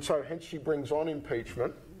 And so hence she brings on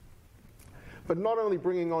impeachment. But not only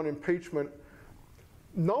bringing on impeachment,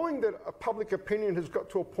 knowing that a public opinion has got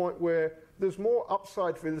to a point where there's more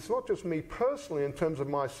upside for this, not just me personally in terms of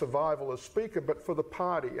my survival as Speaker, but for the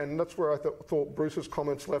party. And that's where I thought Bruce's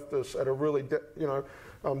comments left us at a really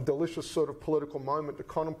delicious sort of political moment to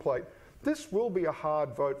contemplate. This will be a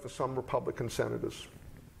hard vote for some Republican senators,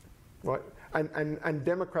 right? And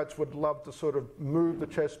Democrats would love to sort of move the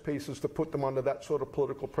chess pieces to put them under that sort of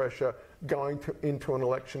political pressure going into an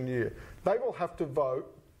election year. They will have to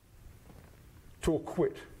vote to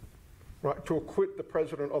acquit, right? To acquit the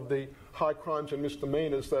president of the high crimes and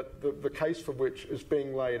misdemeanors that the case for which is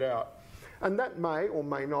being laid out. And that may or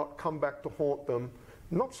may not come back to haunt them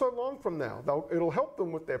not so long from now. It'll help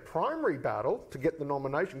them with their primary battle to get the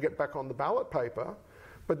nomination, get back on the ballot paper.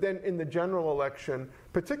 But then in the general election,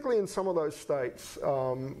 particularly in some of those states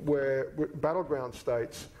where battleground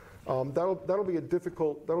states, that'll be a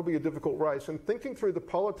difficult race. And thinking through the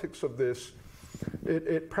politics of this,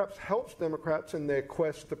 it perhaps helps Democrats in their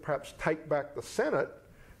quest to perhaps take back the Senate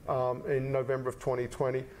in November of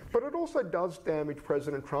 2020, but it also does damage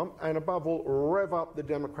President Trump and, above all, rev up the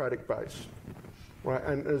Democratic base, right?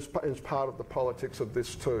 And as part of the politics of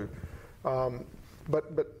this too.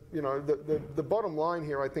 But you know, the bottom line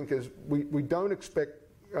here, I think, is we don't expect,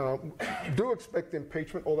 do expect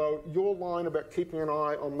impeachment. Although your line about keeping an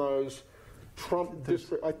eye on those Trump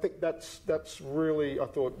district, I think that's really, I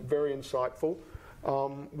thought, very insightful.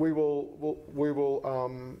 We will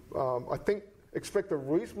I think, expect a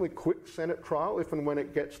reasonably quick Senate trial if and when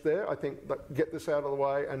it gets there. I think that get this out of the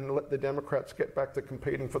way and let the Democrats get back to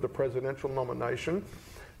competing for the presidential nomination.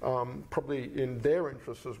 Probably in their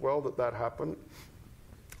interest as well that happen.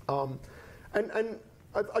 And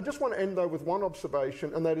I just want to end, though, with one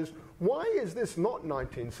observation, and that is, why is this not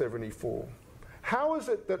 1974? How is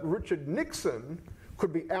it that Richard Nixon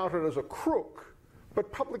could be outed as a crook,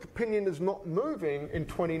 but public opinion is not moving in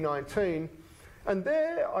 2019? And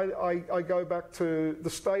there I go back to the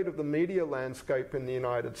state of the media landscape in the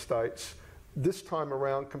United States this time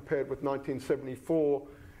around compared with 1974.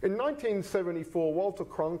 In 1974, Walter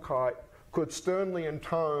Cronkite could sternly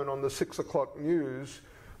intone on the 6 o'clock news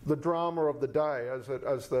the drama of the day as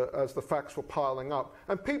the facts were piling up.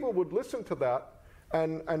 And people would listen to that,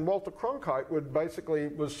 and Walter Cronkite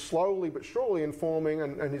was slowly but surely informing,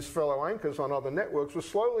 and his fellow anchors on other networks were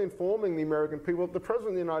slowly informing the American people that the President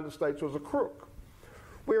of the United States was a crook.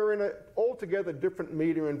 We're in an altogether different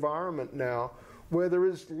media environment now where there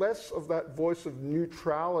is less of that voice of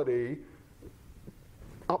neutrality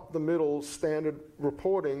up the middle standard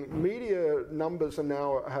reporting, media numbers are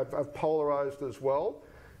now have polarized as well.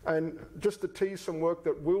 And just to tease some work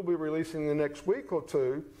that we'll be releasing in the next week or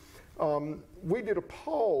two, we did a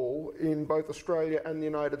poll in both Australia and the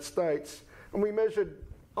United States, and we measured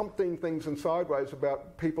umpteen things and sideways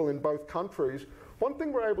about people in both countries. One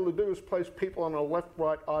thing we're able to do is place people on a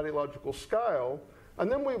left-right ideological scale, and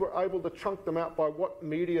then we were able to chunk them out by what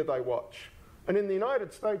media they watch. And in the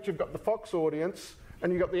United States, you've got the Fox audience,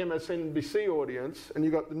 and you've got the MSNBC audience, and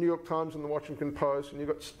you've got the New York Times and the Washington Post, and you've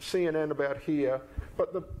got CNN about here.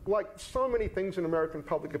 But like so many things in American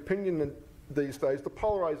public opinion these days, the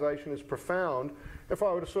polarization is profound. If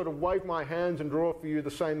I were to sort of wave my hands and draw for you the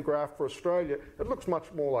same graph for Australia, it looks much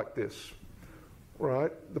more like this,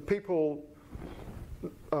 right? The people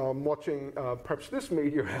watching perhaps this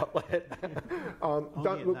media outlet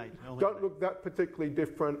don't look that particularly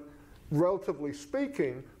different, relatively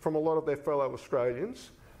speaking, from a lot of their fellow Australians.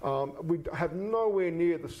 We have nowhere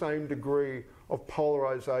near the same degree of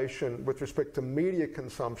polarization with respect to media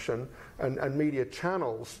consumption and media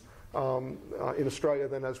channels in Australia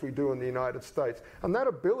than as we do in the United States. And that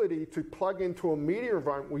ability to plug into a media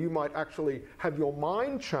environment where you might actually have your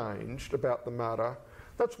mind changed about the matter,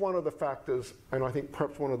 that's one of the factors, and I think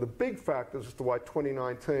perhaps one of the big factors as to why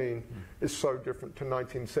 2019 is so different to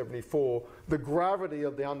 1974, the gravity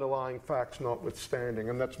of the underlying facts notwithstanding,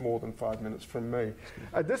 and that's more than 5 minutes from me.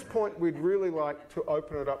 At this point, we'd really like to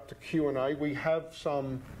open it up to Q&A. We have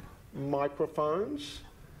some microphones,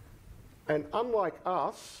 and unlike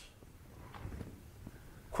us,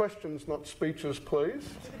 questions, not speeches, please.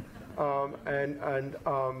 I've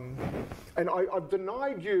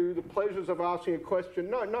denied you the pleasures of asking a question.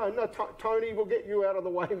 No, Tony, we'll get you out of the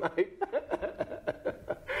way, mate.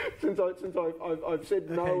 since I've said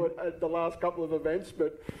no at the last couple of events,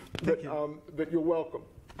 but you're welcome.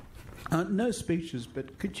 No speeches,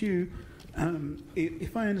 but could you,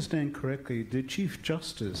 if I understand correctly, the Chief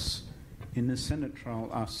Justice in the Senate trial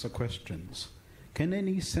asks the questions. Can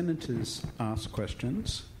any senators ask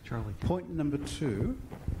questions? Charlie. Point number 2,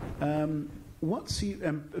 what's the,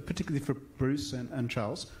 particularly for Bruce and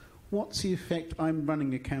Charles, what's the effect? I'm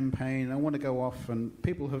running a campaign, I want to go off, and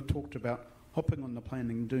people have talked about hopping on the plane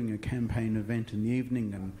and doing a campaign event in the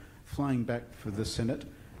evening and flying back for the Senate.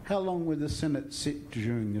 How long will the Senate sit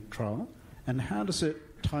during the trial? And how does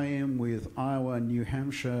it tie in with Iowa, New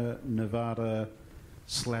Hampshire, Nevada /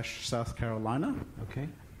 South Carolina? Okay.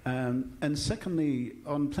 And secondly,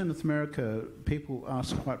 on Planet America, people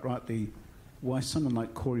ask quite rightly why someone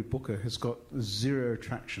like Cory Booker has got 0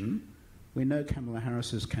 traction. We know Kamala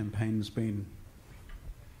Harris's campaign has been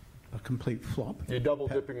a complete flop. You're double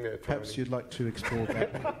dipping there, Tony. Perhaps you'd like to explore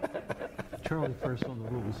that. Charlie first on the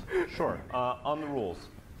rules. Sure. On the rules,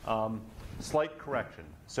 slight correction.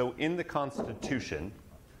 So in the Constitution,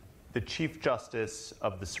 the Chief Justice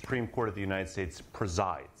of the Supreme Court of the United States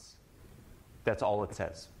presides. That's all it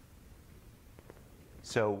says.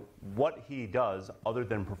 So what he does, other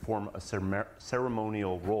than perform a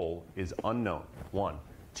ceremonial role, is unknown, 1.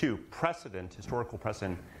 2, precedent, historical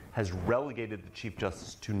precedent, has relegated the Chief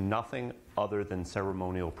Justice to nothing other than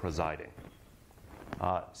ceremonial presiding.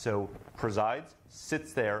 So presides,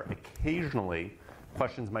 sits there. Occasionally,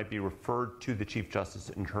 questions might be referred to the Chief Justice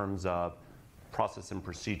in terms of process and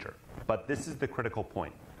procedure. But this is the critical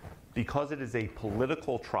point. Because it is a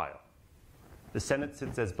political trial, the Senate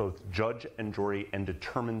sits as both judge and jury and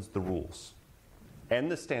determines the rules and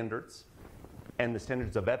the standards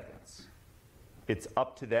of evidence. It's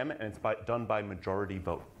up to them, and it's done by majority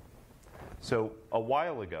vote. So a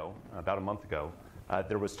while ago, about a month ago,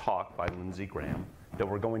 there was talk by Lindsey Graham that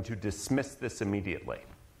we're going to dismiss this immediately.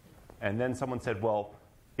 And then someone said, well,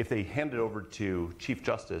 if they hand it over to Chief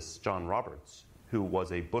Justice John Roberts, who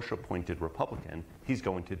was a Bush-appointed Republican, he's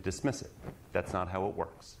going to dismiss it. That's not how it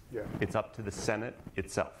works. Yeah. It's up to the Senate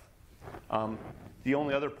itself. The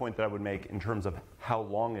only other point that I would make in terms of how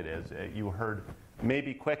long it is, you heard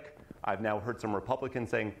maybe quick. I've now heard some Republicans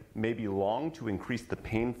saying maybe long to increase the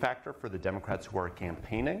pain factor for the Democrats who are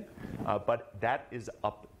campaigning. But that is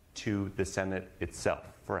up to the Senate itself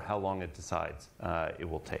for how long it decides it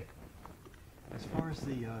will take. As far as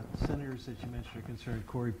the senators that you mentioned are concerned,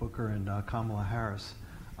 Cory Booker and Kamala Harris,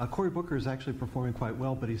 Cory Booker is actually performing quite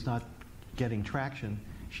well, but he's not getting traction.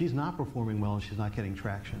 She's not performing well, and she's not getting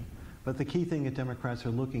traction. But the key thing that Democrats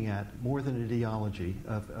are looking at, more than ideology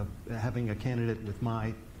of having a candidate with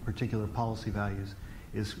my particular policy values,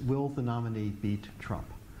 is will the nominee beat Trump?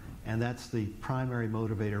 And that's the primary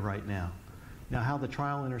motivator right now. Now, how the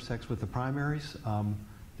trial intersects with the primaries,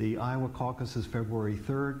 the Iowa caucus is February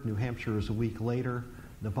 3rd. New Hampshire is a week later.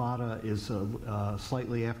 Nevada is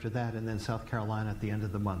slightly after that, and then South Carolina at the end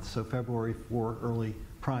of the month. So February for early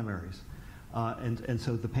primaries. And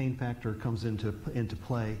so the pain factor comes into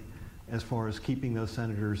play as far as keeping those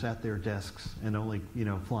senators at their desks and only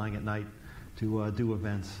flying at night to do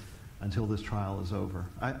events until this trial is over.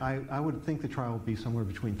 I would think the trial would be somewhere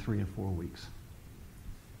between 3 and 4 weeks.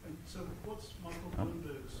 And so what's Michael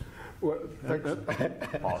Bloomberg's? Well,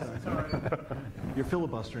 thanks. Awesome. You're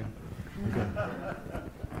filibustering. Okay.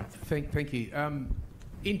 Thank you.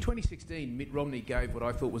 In 2016, Mitt Romney gave what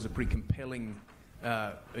I thought was a pretty compelling,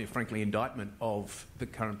 frankly, indictment of the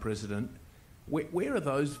current president. Where are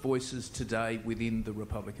those voices today within the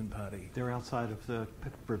Republican Party? They're outside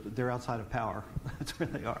of power. That's where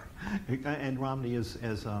they are. And Romney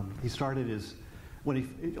he started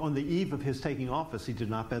on the eve of his taking office, he did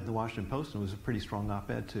an op-ed in the Washington Post, and it was a pretty strong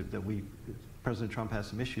op-ed President Trump has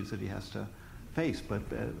some issues that he has to face. But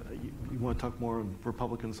you want to talk more of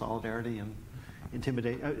Republican solidarity and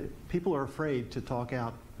intimidate? People are afraid to talk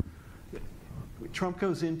out. When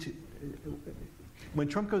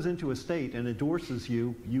Trump goes into a state and endorses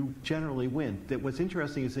you, you generally win. What's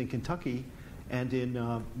interesting is in Kentucky and in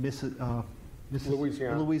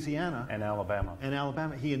Louisiana And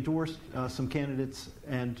Alabama. He endorsed some candidates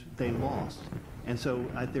and they lost. And so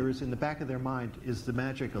there is, in the back of their mind, is the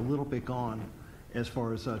magic a little bit gone as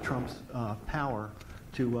far as Trump's power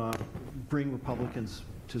to bring Republicans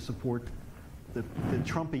to support the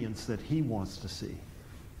Trumpians that he wants to see.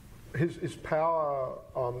 His power,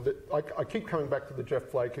 I keep coming back to the Jeff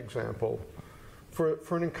Flake example.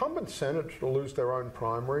 For an incumbent senator to lose their own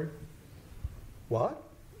primary, what?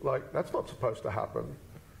 Like, that's not supposed to happen.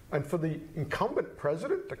 And for the incumbent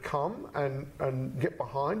president to come and get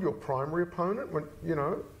behind your primary opponent,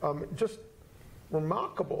 just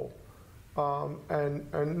remarkable.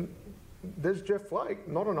 And there's Jeff Flake,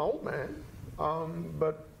 not an old man,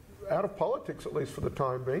 but out of politics, at least for the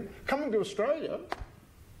time being, coming to Australia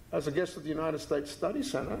as a guest at the United States Study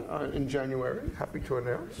Centre in January, happy to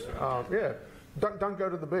announce. Don't go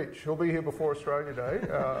to the beach. He'll be here before Australia Day,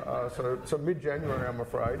 so mid-January, I'm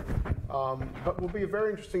afraid. But will be a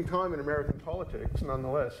very interesting time in American politics,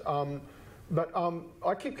 nonetheless. But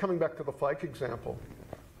I keep coming back to the Flake example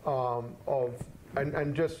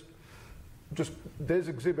just there's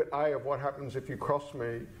Exhibit A of what happens if you cross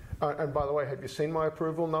me. And by the way, have you seen my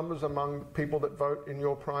approval numbers among people that vote in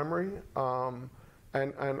your primary?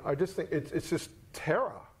 And I just think it's just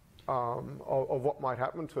terror of what might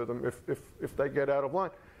happen to them if they get out of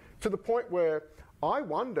line. To the point where I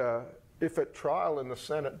wonder if at trial in the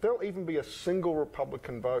Senate, there'll even be a single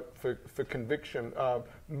Republican vote for conviction.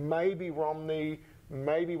 Maybe Romney,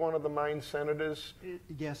 maybe one of the main senators.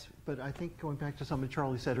 Yes, but I think going back to something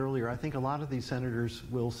Charlie said earlier, I think a lot of these senators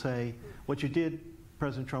will say, what you did,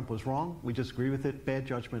 President Trump, was wrong. We disagree with it. Bad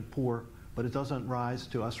judgment, poor. But it doesn't rise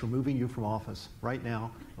to us removing you from office right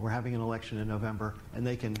now. We're having an election in November, and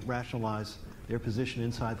they can rationalize their position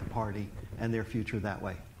inside the party and their future that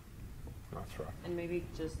way. That's right. And maybe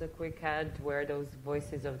just a quick add, where those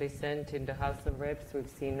voices of dissent in the House of Reps, we've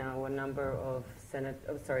seen now a number of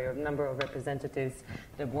representatives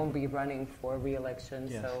that won't be running for re-election.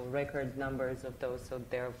 Yes. So record numbers of those, so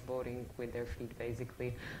they're voting with their feet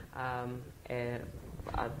basically,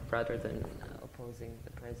 rather than opposing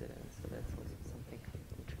the president. So that's also something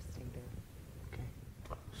interesting there. Okay.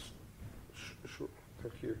 Sure.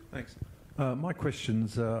 Thank you. Thanks. My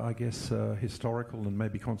question's, I guess, historical and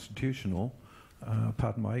maybe constitutional.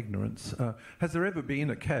 Pardon my ignorance. Has there ever been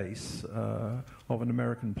a case of an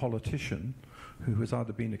American politician who has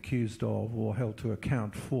either been accused of or held to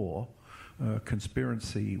account for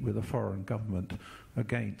conspiracy with a foreign government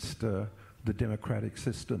against the democratic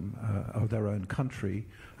system of their own country?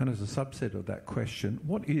 And as a subset of that question,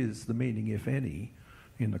 what is the meaning, if any,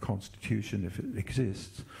 in the Constitution, if it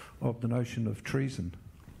exists, of the notion of treason?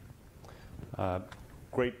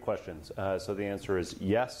 Great questions. So the answer is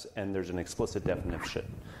yes, and there's an explicit definition.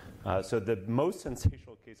 So the most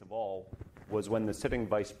sensational case of all was when the sitting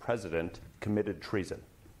vice president committed treason.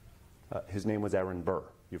 His name was Aaron Burr.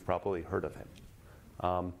 You've probably heard of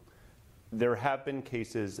him. There have been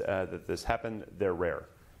cases that this happened. They're rare.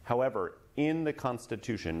 However, in the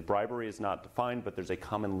Constitution, bribery is not defined, but there's a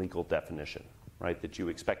common legal definition, right, that you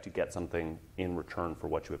expect to get something in return for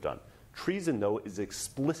what you have done. Treason, though, is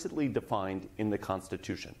explicitly defined in the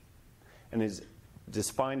Constitution and is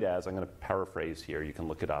defined as, I'm going to paraphrase here, you can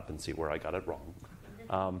look it up and see where I got it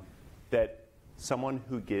wrong, that someone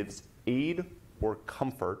who gives aid or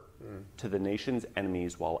comfort to the nation's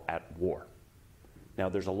enemies while at war. Now,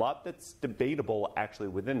 there's a lot that's debatable actually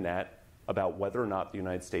within that about whether or not the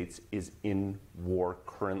United States is in war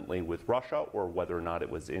currently with Russia or whether or not it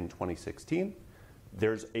was in 2016.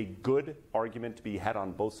 There's a good argument to be had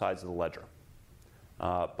on both sides of the ledger.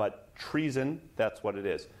 But treason, that's what it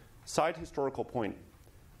is. Side historical point,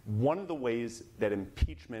 one of the ways that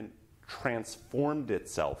impeachment transformed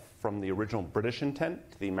itself from the original British intent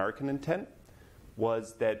to the American intent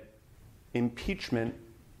was that impeachment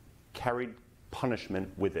carried punishment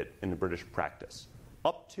with it in the British practice,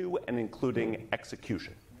 up to and including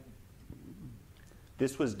execution.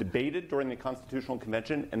 This was debated during the Constitutional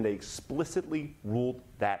Convention, and they explicitly ruled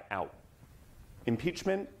that out.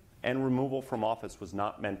 Impeachment and removal from office was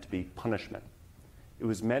not meant to be punishment. It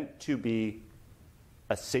was meant to be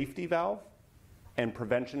a safety valve and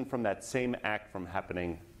prevention from that same act from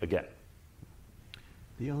happening again.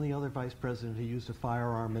 The only other vice president who used a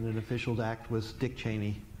firearm in an official act was Dick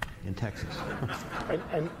Cheney in Texas.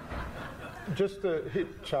 And just to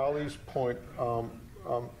hit Charlie's point,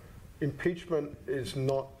 impeachment is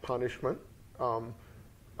not punishment.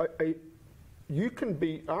 You can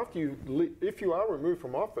be, if you are removed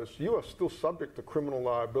from office, you are still subject to criminal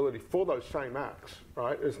liability for those same acts,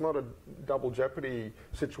 right? It's not a double jeopardy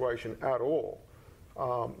situation at all,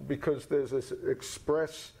 because there's this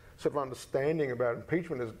express sort of understanding about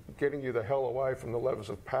impeachment is getting you the hell away from the levers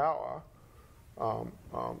of power.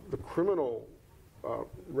 The criminal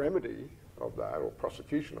remedy of that, or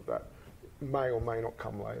prosecution of that, may or may not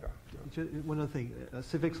come later. One other thing, a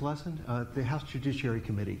civics lesson, the House Judiciary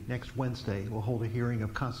Committee next Wednesday will hold a hearing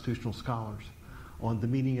of constitutional scholars on the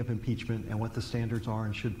meaning of impeachment and what the standards are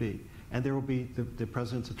and should be. And there will be, the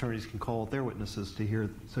president's attorneys can call their witnesses to hear,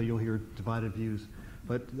 so you'll hear divided views.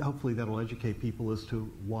 But hopefully that'll educate people as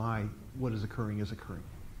to why what is occurring is occurring.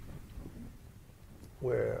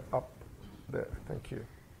 We're up there, thank you.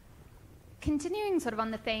 Continuing sort of on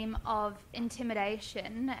the theme of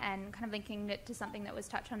intimidation and kind of linking it to something that was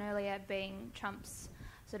touched on earlier, being Trump's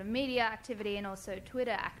sort of media activity and also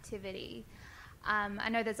Twitter activity. I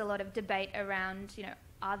know there's a lot of debate around,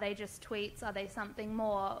 are they just tweets? Are they something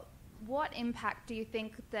more? What impact do you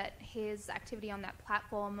think that his activity on that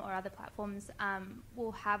platform or other platforms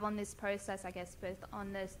will have on this process, I guess, both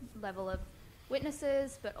on the level of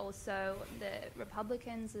witnesses but also the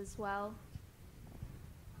Republicans as well?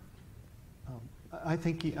 I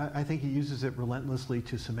think he uses it relentlessly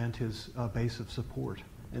to cement his base of support,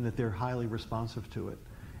 and that they're highly responsive to it.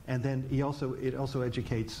 And then it also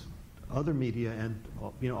educates other media and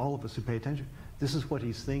all of us who pay attention. This is what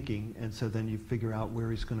he's thinking, and so then you figure out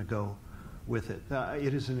where he's going to go with it.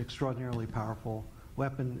 It is an extraordinarily powerful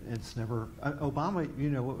weapon. It's never Obama.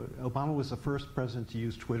 Obama was the first president to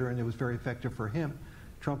use Twitter, and it was very effective for him.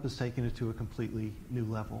 Trump has taken it to a completely new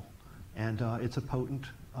level, and it's a potent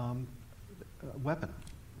weapon.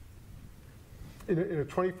 In a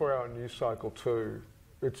 24-hour news cycle too,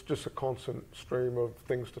 it's just a constant stream of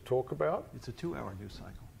things to talk about. It's a 2-hour news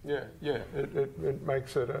cycle. Yeah. It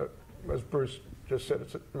makes it as Bruce just said,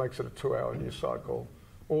 it makes it a 2-hour news cycle,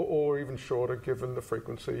 or even shorter given the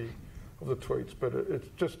frequency of the tweets. But it's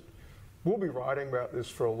just, we'll be writing about this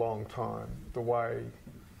for a long time, the way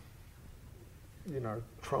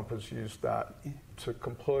Trump has used that to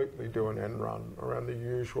completely do an end run around the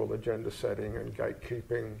usual agenda setting and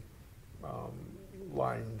gatekeeping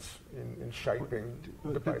lanes in shaping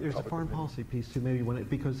debate. There's a foreign policy piece too, maybe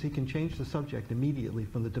because he can change the subject immediately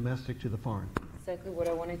from the domestic to the foreign. Exactly what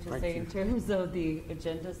I wanted to say in terms of the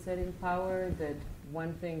agenda setting power, that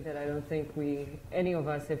one thing that I don't think any of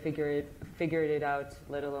us have figured it out,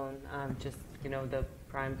 let alone just the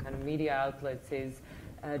prime kind of media outlets, is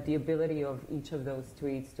the ability of each of those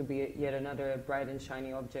tweets to be yet another bright and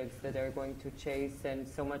shiny object that they're going to chase, and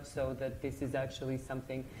so much so that this is actually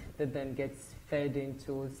something that then gets fed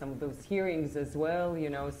into some of those hearings as well,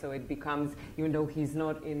 so it becomes, even though he's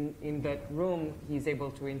not in that room, he's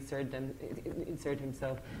able to insert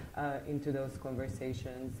himself into those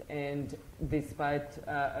conversations. And despite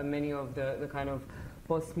many of the kind of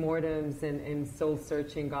postmortems and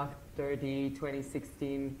soul-searching after the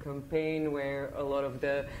 2016 campaign, where a lot of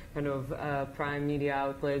the kind of prime media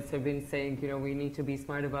outlets have been saying, we need to be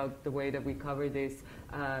smart about the way that we cover this,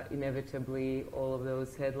 inevitably all of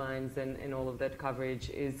those headlines and all of that coverage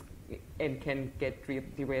is and can get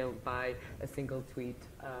derailed by a single tweet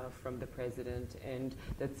from the president. And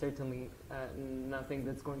that's certainly nothing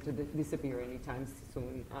that's going to disappear anytime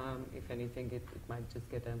soon. If anything, it might just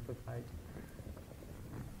get amplified.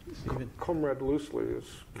 Comrade Loosley is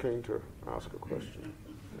keen to ask a question.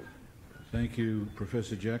 Thank you,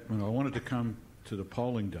 Professor Jackman. I wanted to come to the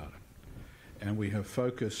polling data, and we have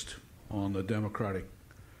focused on the Democratic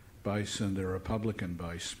base and the Republican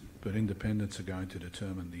base, but independents are going to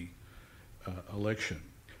determine the election.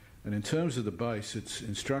 And in terms of the base, it's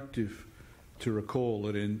instructive to recall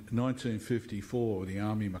that in 1954, the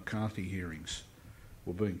Army McCarthy hearings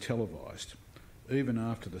were being televised. Even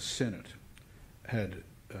after the Senate had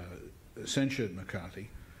censured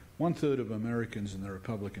McCarthy, 1/3 of Americans in the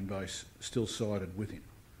Republican base still sided with him.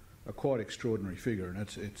 A quite extraordinary figure, and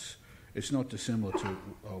it's not dissimilar to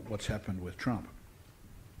what's happened with Trump.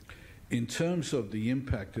 In terms of the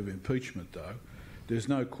impact of impeachment, though, there's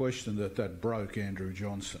no question that broke Andrew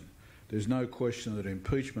Johnson. There's no question that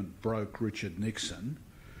impeachment broke Richard Nixon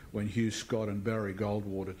when Hugh Scott and Barry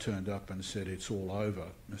Goldwater turned up and said, "It's all over,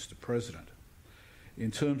 Mr. President."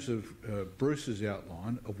 In terms of Bruce's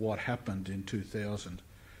outline of what happened in 2000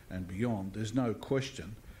 and beyond, there's no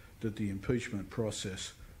question that the impeachment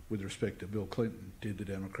process with respect to Bill Clinton did the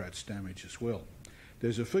Democrats damage as well.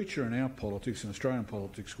 There's a feature in our politics, in Australian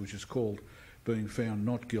politics, which is called being found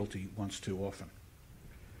not guilty once too often.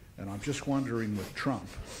 And I'm just wondering with Trump,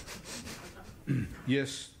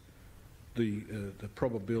 yes, the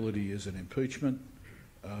probability is an impeachment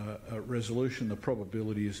resolution, the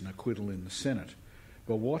probability is an acquittal in the Senate.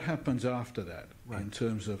 But what happens after that in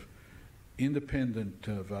terms of independent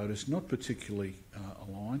voters, not particularly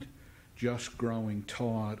aligned, just growing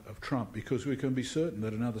tired of Trump, because we can be certain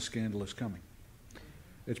that another scandal is coming.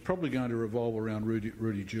 It's probably going to revolve around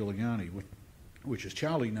Rudy Giuliani, which, as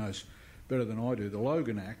Charlie knows better than I do, the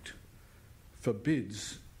Logan Act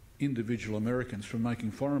forbids individual Americans from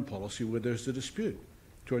making foreign policy where there's a dispute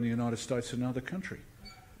between the United States and another country.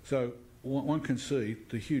 So one can see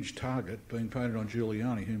the huge target being painted on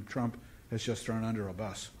Giuliani, whom Trump has just thrown under a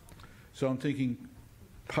bus. So I'm thinking,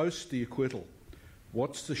 post the acquittal,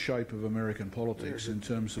 what's the shape of American politics in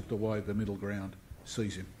terms of the way the middle ground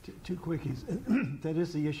sees him? Two quickies. That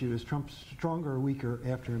is the issue. Is Trump stronger or weaker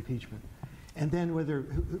after impeachment? And then whether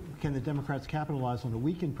can the Democrats capitalize on a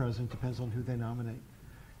weakened president depends on who they nominate.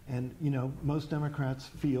 And, you know, most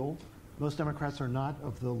Democrats are not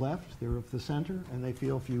of the left, they're of the center, and they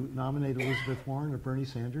feel if you nominate Elizabeth Warren or Bernie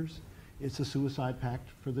Sanders, it's a suicide pact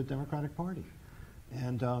for the Democratic Party.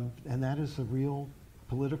 And that is a real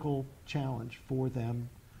political challenge for them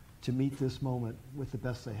to meet this moment with the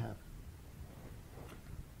best they have.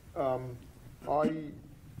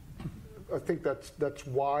 I think that's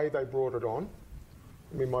why they brought it on.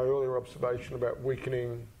 I mean, my earlier observation about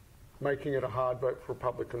weakening, making it a hard vote for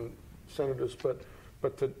Republican senators, but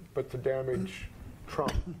to damage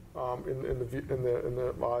Trump in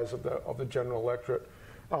the eyes of the general electorate.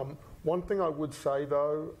 One thing I would say,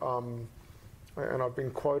 though, and I've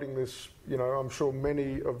been quoting this, you know, I'm sure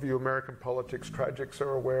many of you American politics tragics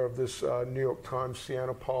are aware of this New York Times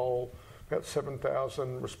Siena poll, about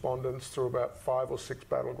 7,000 respondents through about 5 or 6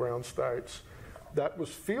 battleground states. That was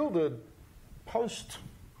fielded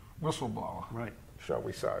post-whistleblower, shall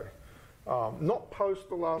we say. Not post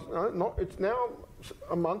the last, it's now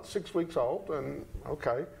a month, 6 weeks old, and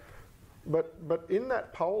okay. But in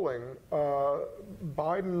that polling,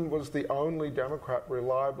 Biden was the only Democrat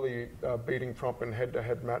reliably beating Trump in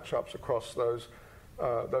head-to-head matchups across those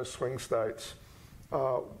swing states.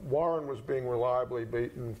 Warren was being reliably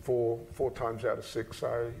beaten 4 times out of 6,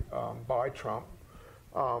 say, by Trump.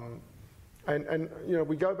 And you know,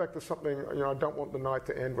 we go back to something, you know, I don't want the night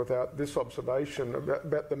to end without this observation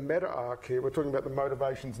about the meta-arc here. We're talking about the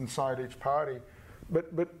motivations inside each party.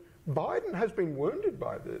 But Biden has been wounded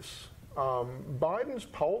by this. Biden's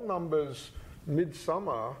poll numbers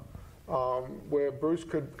midsummer, where Bruce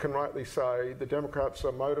can rightly say the Democrats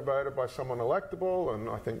are motivated by someone electable, and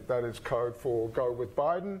I think that is code for go with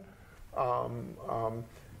Biden.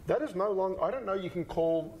 That is no longer, I don't know you can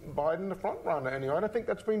call Biden the front runner anyway. I don't think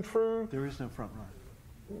that's been true. There is no front runner.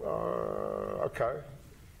 Okay.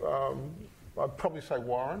 I'd probably say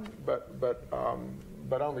Warren, but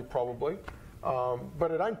only probably.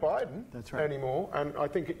 But it ain't Biden anymore, and I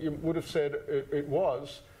think you would have said it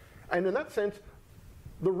was. And in that sense,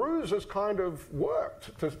 the ruse has kind of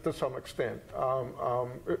worked to some extent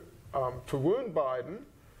to wound Biden,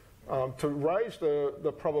 to raise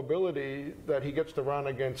the probability that he gets to run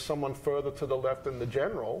against someone further to the left than the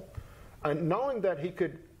general, and knowing that he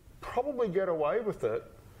could probably get away with it,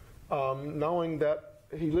 knowing that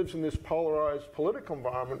he lives in this polarized political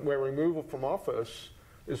environment where removal from office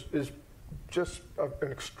is just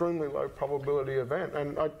an extremely low probability event.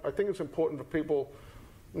 And I think it's important for people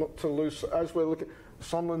not to lose, as we're looking,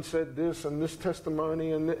 someone said this and this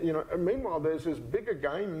testimony, and you know, and meanwhile there's this bigger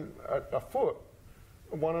game afoot,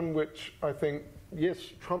 one in which I think, yes,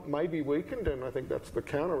 Trump may be weakened, and I think that's the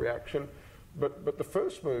counter reaction, but the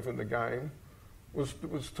first move in the game was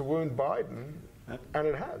to wound Biden And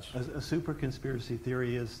it has. A super conspiracy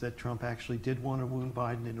theory is that Trump actually did want to wound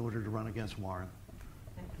Biden in order to run against Warren.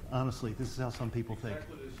 Honestly, this is how some people think.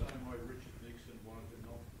 Exactly the same way Richard Nixon wanted to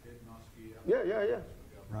knock Ed Muskie out. Yeah.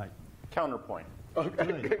 Right. Counterpoint.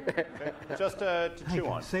 Good. Just to chew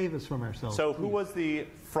on. Save us from ourselves. So who was the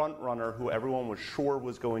front runner who everyone was sure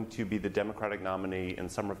was going to be the Democratic nominee in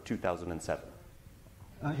summer of 2007?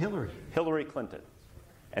 Hillary. Hillary Clinton.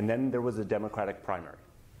 And then there was a Democratic primary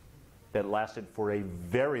that lasted for a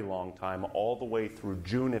very long time, all the way through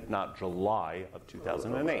June, if not July of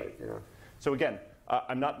 2008. Yeah. So again,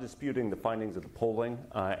 I'm not disputing the findings of the polling,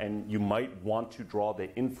 and you might want to draw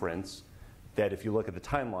the inference that if you look at the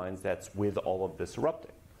timelines, that's with all of this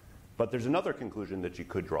erupting. But there's another conclusion that you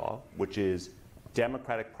could draw, which is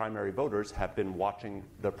Democratic primary voters have been watching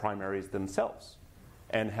the primaries themselves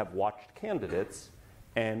and have watched candidates,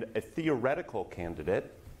 and a theoretical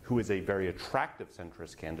candidate who is a very attractive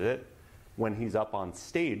centrist candidate, when he's up on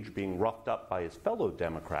stage being roughed up by his fellow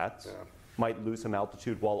Democrats, might lose some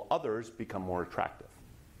altitude while others become more attractive.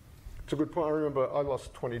 It's a good point. I remember I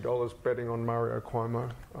lost $20 betting on Mario Cuomo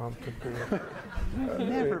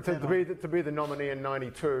to be the nominee in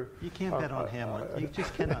 '92. You can't bet on Hamlet. You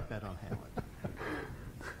just cannot bet on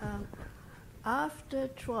Hamlet. After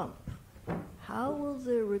Trump, how will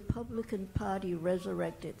the Republican Party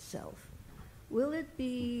resurrect itself? Will it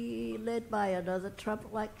be led by another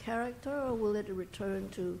Trump-like character, or will it return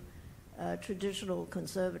to traditional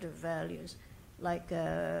conservative values, like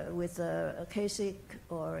with a Kasich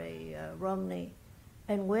or a Romney?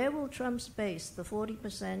 And where will Trump's base, the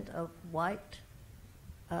 40% of white,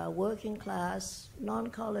 working class,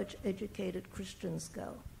 non-college educated Christians,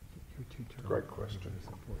 go? Great question.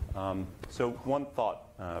 So one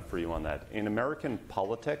thought for you on that. In American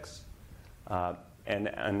politics, and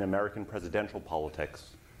American presidential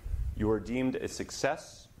politics, you are deemed a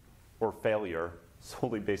success or failure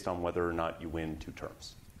solely based on whether or not you win 2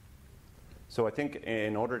 terms. So I think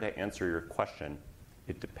in order to answer your question,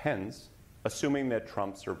 it depends, assuming that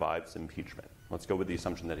Trump survives impeachment. Let's go with the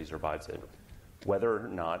assumption that he survives it, whether or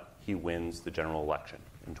not he wins the general election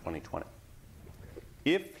in 2020.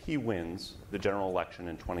 If he wins the general election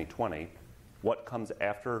in 2020, what comes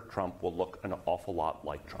after Trump will look an awful lot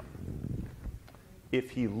like Trump. If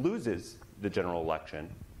he loses the general election,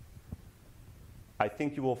 I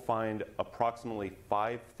think you will find approximately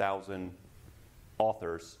 5,000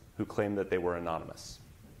 authors who claim that they were anonymous.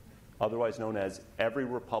 Otherwise known as every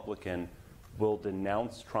Republican will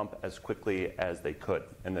denounce Trump as quickly as they could,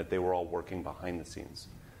 and that they were all working behind the scenes.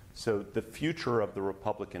 So the future of the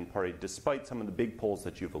Republican Party, despite some of the big polls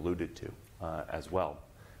that you've alluded to as well,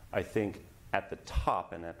 I think at the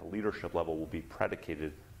top and at the leadership level will be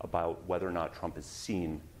predicated about whether or not Trump is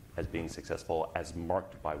seen as being successful, as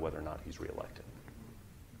marked by whether or not he's reelected.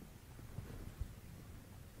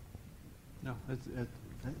 No,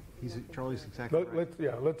 Charlie's exactly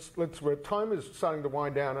right. Time is starting to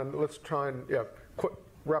wind down, and let's try and quick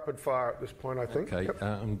rapid fire at this point, I think.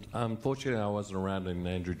 Okay. Unfortunately, I wasn't around in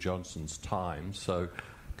Andrew Johnson's time, so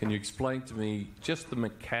can you explain to me just the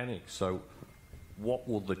mechanics? So what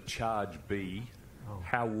will the charge be?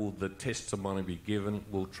 How will the testimony be given?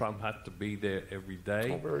 Will Trump have to be there every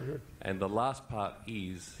day? Oh, very good. And the last part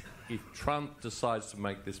is, if Trump decides to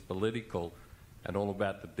make this political and all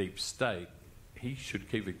about the deep state, he should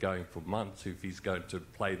keep it going for months if he's going to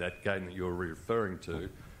play that game that you're referring to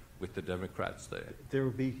with the Democrats there. There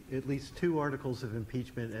will be at least 2 articles of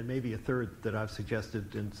impeachment and maybe a third that I've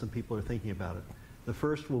suggested, and some people are thinking about it. The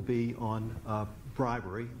first will be on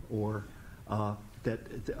bribery, or that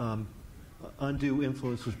undue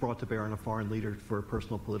influence was brought to bear on a foreign leader for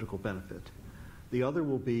personal political benefit. The other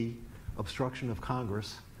will be obstruction of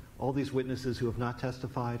Congress. All these witnesses who have not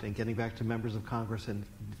testified, and getting back to members of Congress and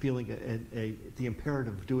feeling the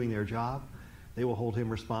imperative of doing their job, they will hold him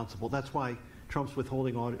responsible. That's why Trump's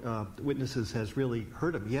withholding witnesses has really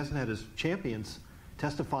hurt him. He hasn't had his champions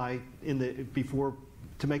testify before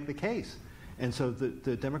to make the case. And so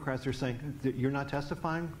the Democrats are saying, you're not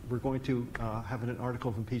testifying, we're going to have an article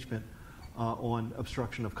of impeachment on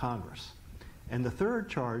obstruction of Congress. And the third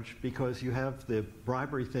charge, because you have the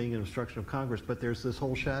bribery thing and obstruction of Congress, but there's this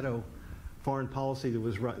whole shadow foreign policy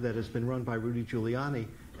that has been run by Rudy Giuliani,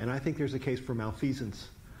 and I think there's a case for malfeasance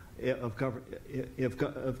of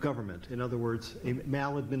government. In other words, a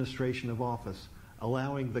maladministration of office,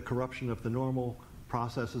 allowing the corruption of the normal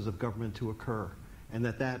processes of government to occur, and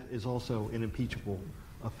that is also an impeachable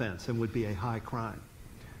offense and would be a high crime.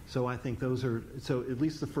 So I think those are, so at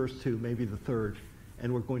least the first 2, maybe the third,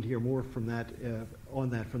 and we're going to hear more from that on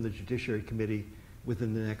that from the Judiciary Committee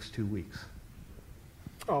within the next 2 weeks.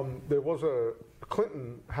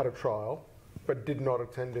 Clinton had a trial, but did not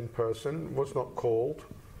attend in person, was not called,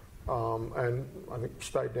 and I think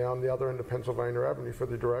stayed down the other end of Pennsylvania Avenue for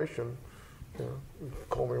the duration. You know,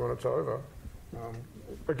 call me when it's over.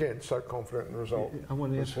 Again, so confident in the result. I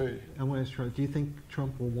want to ask Trump, do you think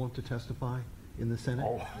Trump will want to testify in the Senate?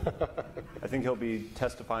 Oh. I think he'll be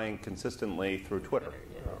testifying consistently through Twitter.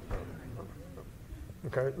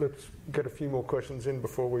 Okay, let's get a few more questions in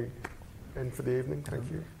before we end for the evening. Thank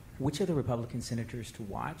you. Which are the Republican senators to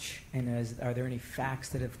watch? And are there any facts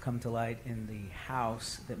that have come to light in the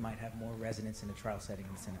House that might have more resonance in a trial setting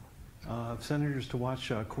in the Senate? Senators to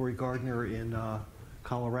watch, Cory Gardner in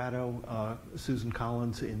Colorado, Susan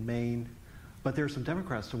Collins in Maine. But there are some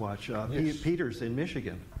Democrats to watch. Yes. Peters in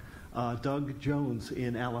Michigan, Doug Jones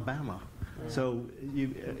in Alabama. So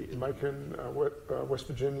Macon, West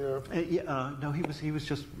Virginia. No, he was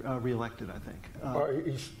just reelected, I think.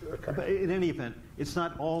 Okay. But in any event, it's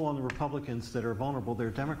not all on the Republicans that are vulnerable. There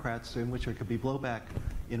are Democrats in which there could be blowback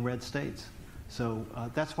in red states. So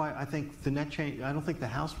that's why I think the net change. I don't think the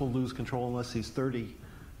House will lose control unless these 30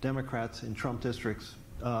 Democrats in Trump districts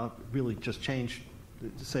really just change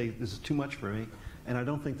to say this is too much for me. And I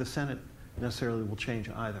don't think the Senate necessarily will change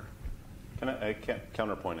either. Can I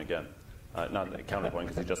counterpoint again? Not a counterpoint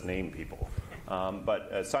because he just named people.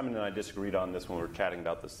 But Simon and I disagreed on this when we were chatting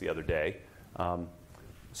about this the other day.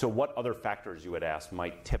 So what other factors, you would ask,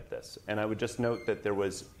 might tip this? And I would just note that there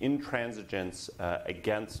was intransigence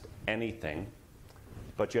against anything,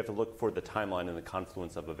 but you have to look for the timeline and the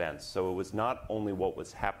confluence of events. So it was not only what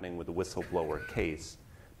was happening with the whistleblower case,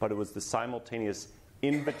 but it was the simultaneous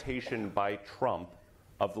invitation by Trump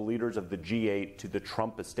of the leaders of the G8 to the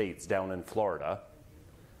Trump estates down in Florida,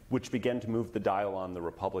 which began to move the dial on the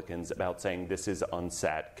Republicans about saying this is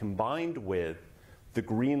unsat, combined with the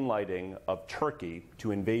green lighting of Turkey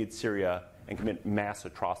to invade Syria and commit mass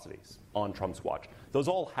atrocities on Trump's watch. Those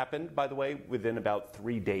all happened, by the way, within about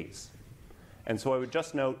 3 days. And so I would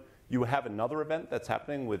just note, you have another event that's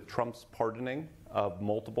happening with Trump's pardoning of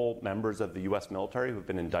multiple members of the U.S. military who've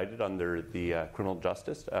been indicted under the criminal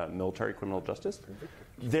justice, military criminal justice.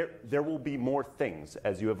 There will be more things,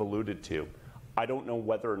 as you have alluded to. I don't know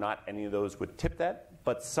whether or not any of those would tip that,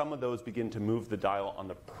 but some of those begin to move the dial on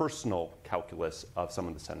the personal calculus of some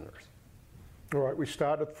of the senators. All right, we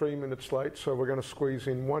started 3 minutes late, so we're going to squeeze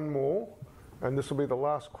in one more, and this will be the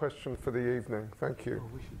last question for the evening. Thank you.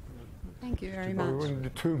 Thank you very We're much. going to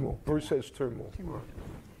do 2 more. Bruce says 2 more. 2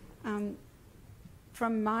 more.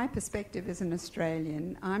 From my perspective as an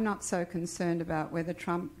Australian, I'm not so concerned about whether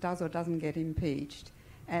Trump does or doesn't get impeached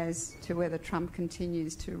as to whether Trump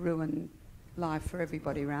continues to ruin life for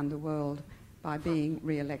everybody around the world by being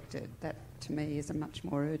re-elected. That, to me, is a much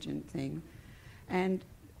more urgent thing. And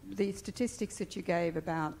the statistics that you gave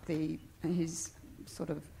about his sort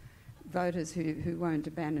of voters who won't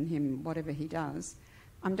abandon him, whatever he does,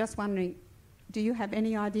 I'm just wondering, do you have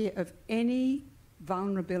any idea of any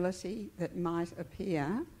vulnerability that might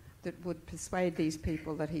appear that would persuade these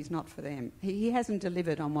people that he's not for them? He hasn't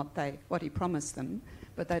delivered on what he promised them,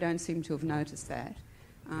 but they don't seem to have noticed that.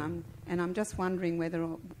 And I'm just wondering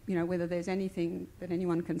whether there's anything that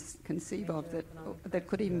anyone can conceive of that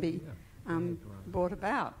could even be brought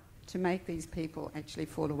about to make these people actually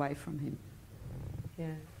fall away from him. Yeah,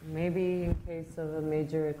 maybe in case of a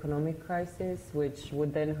major economic crisis, which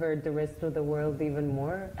would then hurt the rest of the world even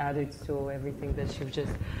more, added to everything that you've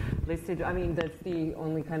just listed. I mean, that's the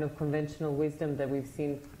only kind of conventional wisdom that we've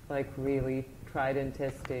seen, like, really tried and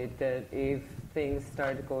tested, that if things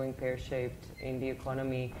start going pear-shaped in the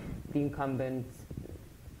economy, the incumbents'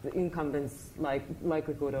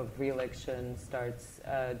 likelihood of re-election starts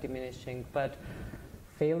diminishing. But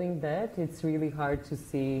failing that, it's really hard to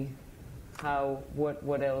see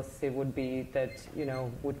what else it would be that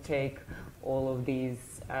would take all of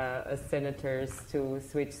these senators to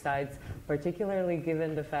switch sides, particularly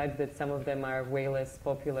given the fact that some of them are way less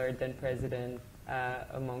popular than president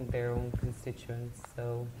among their own constituents.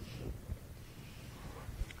 So,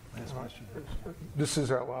 Last question. This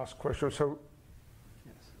is our last question. So,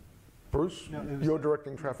 Yes. Bruce, you're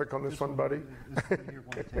directing traffic on this one, buddy. Here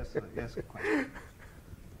wanted to ask a question.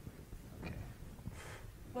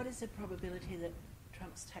 What is the probability that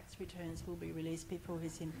Trump's tax returns will be released before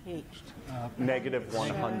he's impeached? Negative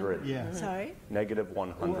 100. Yeah. Sorry? Negative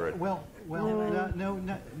 100. Well, no,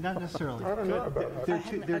 not necessarily. I don't know about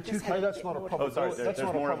that. There are two. That's not a problem. Oh, sorry. There's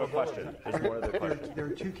more of a question. There's more of a question. There are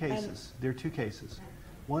two cases. There are two cases.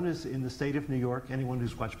 One is in the state of New York. Anyone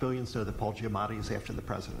who's watched Billions know that Paul Giamatti is after the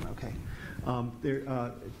president. Okay.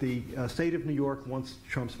 The state of New York wants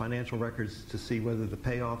Trump's financial records to see whether the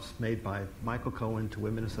payoffs made by Michael Cohen to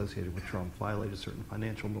women associated with Trump violated certain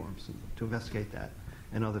financial norms, and to investigate that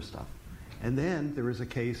and other stuff. And then there is a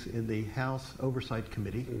case in the House Oversight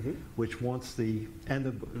Committee, which wants the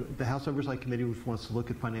House Oversight Committee, which wants to look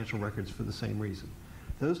at financial records for the same reason.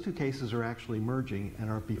 Those two cases are actually merging and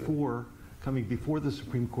are coming before the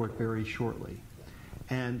Supreme Court very shortly.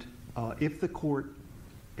 And if the court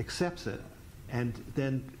accepts it, and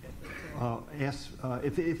then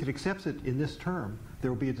if it accepts it in this term,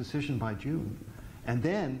 there will be a decision by June. And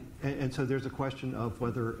then, and so there's a question of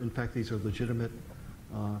whether, in fact, these are legitimate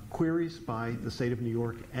queries by the state of New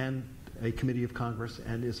York and a committee of Congress,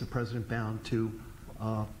 and is the president bound to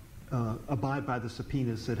abide by the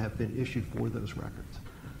subpoenas that have been issued for those records.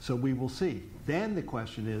 So we will see. Then the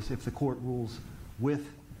question is, if the court rules with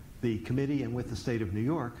the committee and with the state of New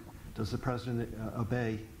York, does the president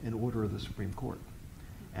obey an order of the Supreme Court?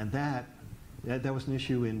 And that was an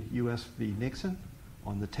issue in U.S. v. Nixon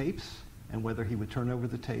on the tapes, and whether he would turn over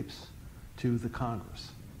the tapes to the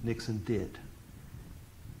Congress. Nixon did.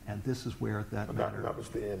 And this is where that matter... That was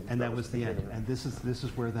the end. And that was the end. And this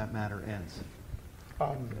is where that matter ends.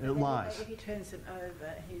 It lies. If he turns them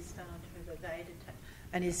over, he's found to have evaded tax.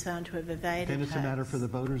 And he's found to have evaded Then it's tax. a matter for the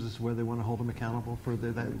voters as to whether they want to hold him accountable for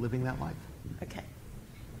living that life. Okay.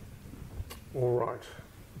 All right.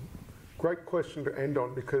 Great question to end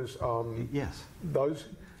on, because yes, those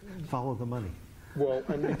follow the money. Well,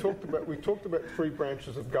 and we talked about three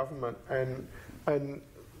branches of government, and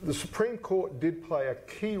the Supreme Court did play a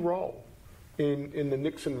key role in the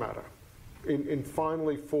Nixon matter, in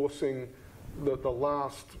finally forcing the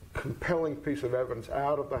last compelling piece of evidence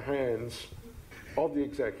out of the hands of the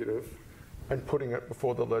executive and putting it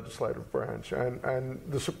before the legislative branch. And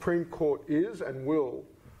the Supreme Court is and will,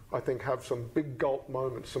 I think, have some big gulp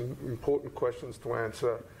moments, some important questions to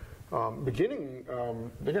answer. Beginning,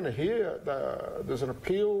 they're going to hear there's an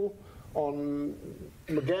appeal on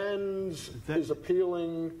McGann's is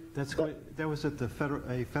appealing. That was at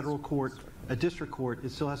a federal court, a district court.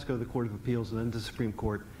 It still has to go to the Court of Appeals and then to the Supreme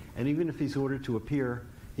Court. And even if he's ordered to appear,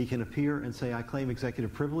 he can appear and say, I claim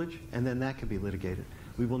executive privilege, and then that can be litigated.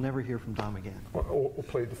 We will never hear from Don McGann. Or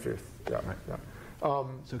plead the fifth. Yeah, right. Yeah.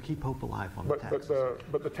 So keep hope alive on the taxes.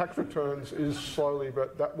 But the tax returns is slowly,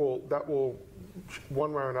 but that will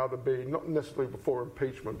one way or another be not necessarily before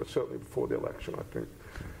impeachment, but certainly before the election, I think.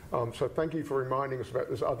 So thank you for reminding us about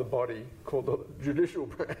this other body called the judicial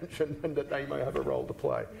branch, and that they may have a role to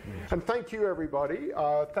play. And thank you, everybody.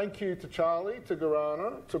 Thank you to Charlie, to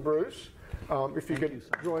Gorana, to Bruce. If you could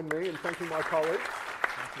join me in thanking my colleagues.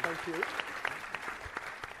 Thank you.